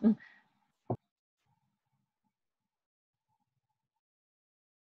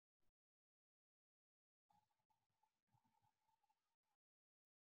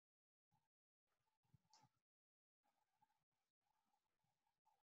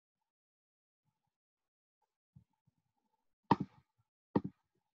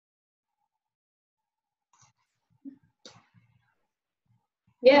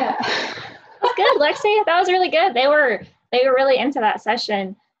 Yeah. That's good, Lexi. That was really good. They were really into that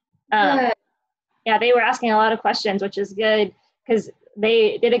session. Yeah, they were asking a lot of questions, which is good because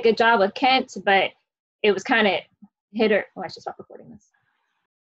they did a good job with Kent, but it was kind of hit or. Oh, I should stop recording this.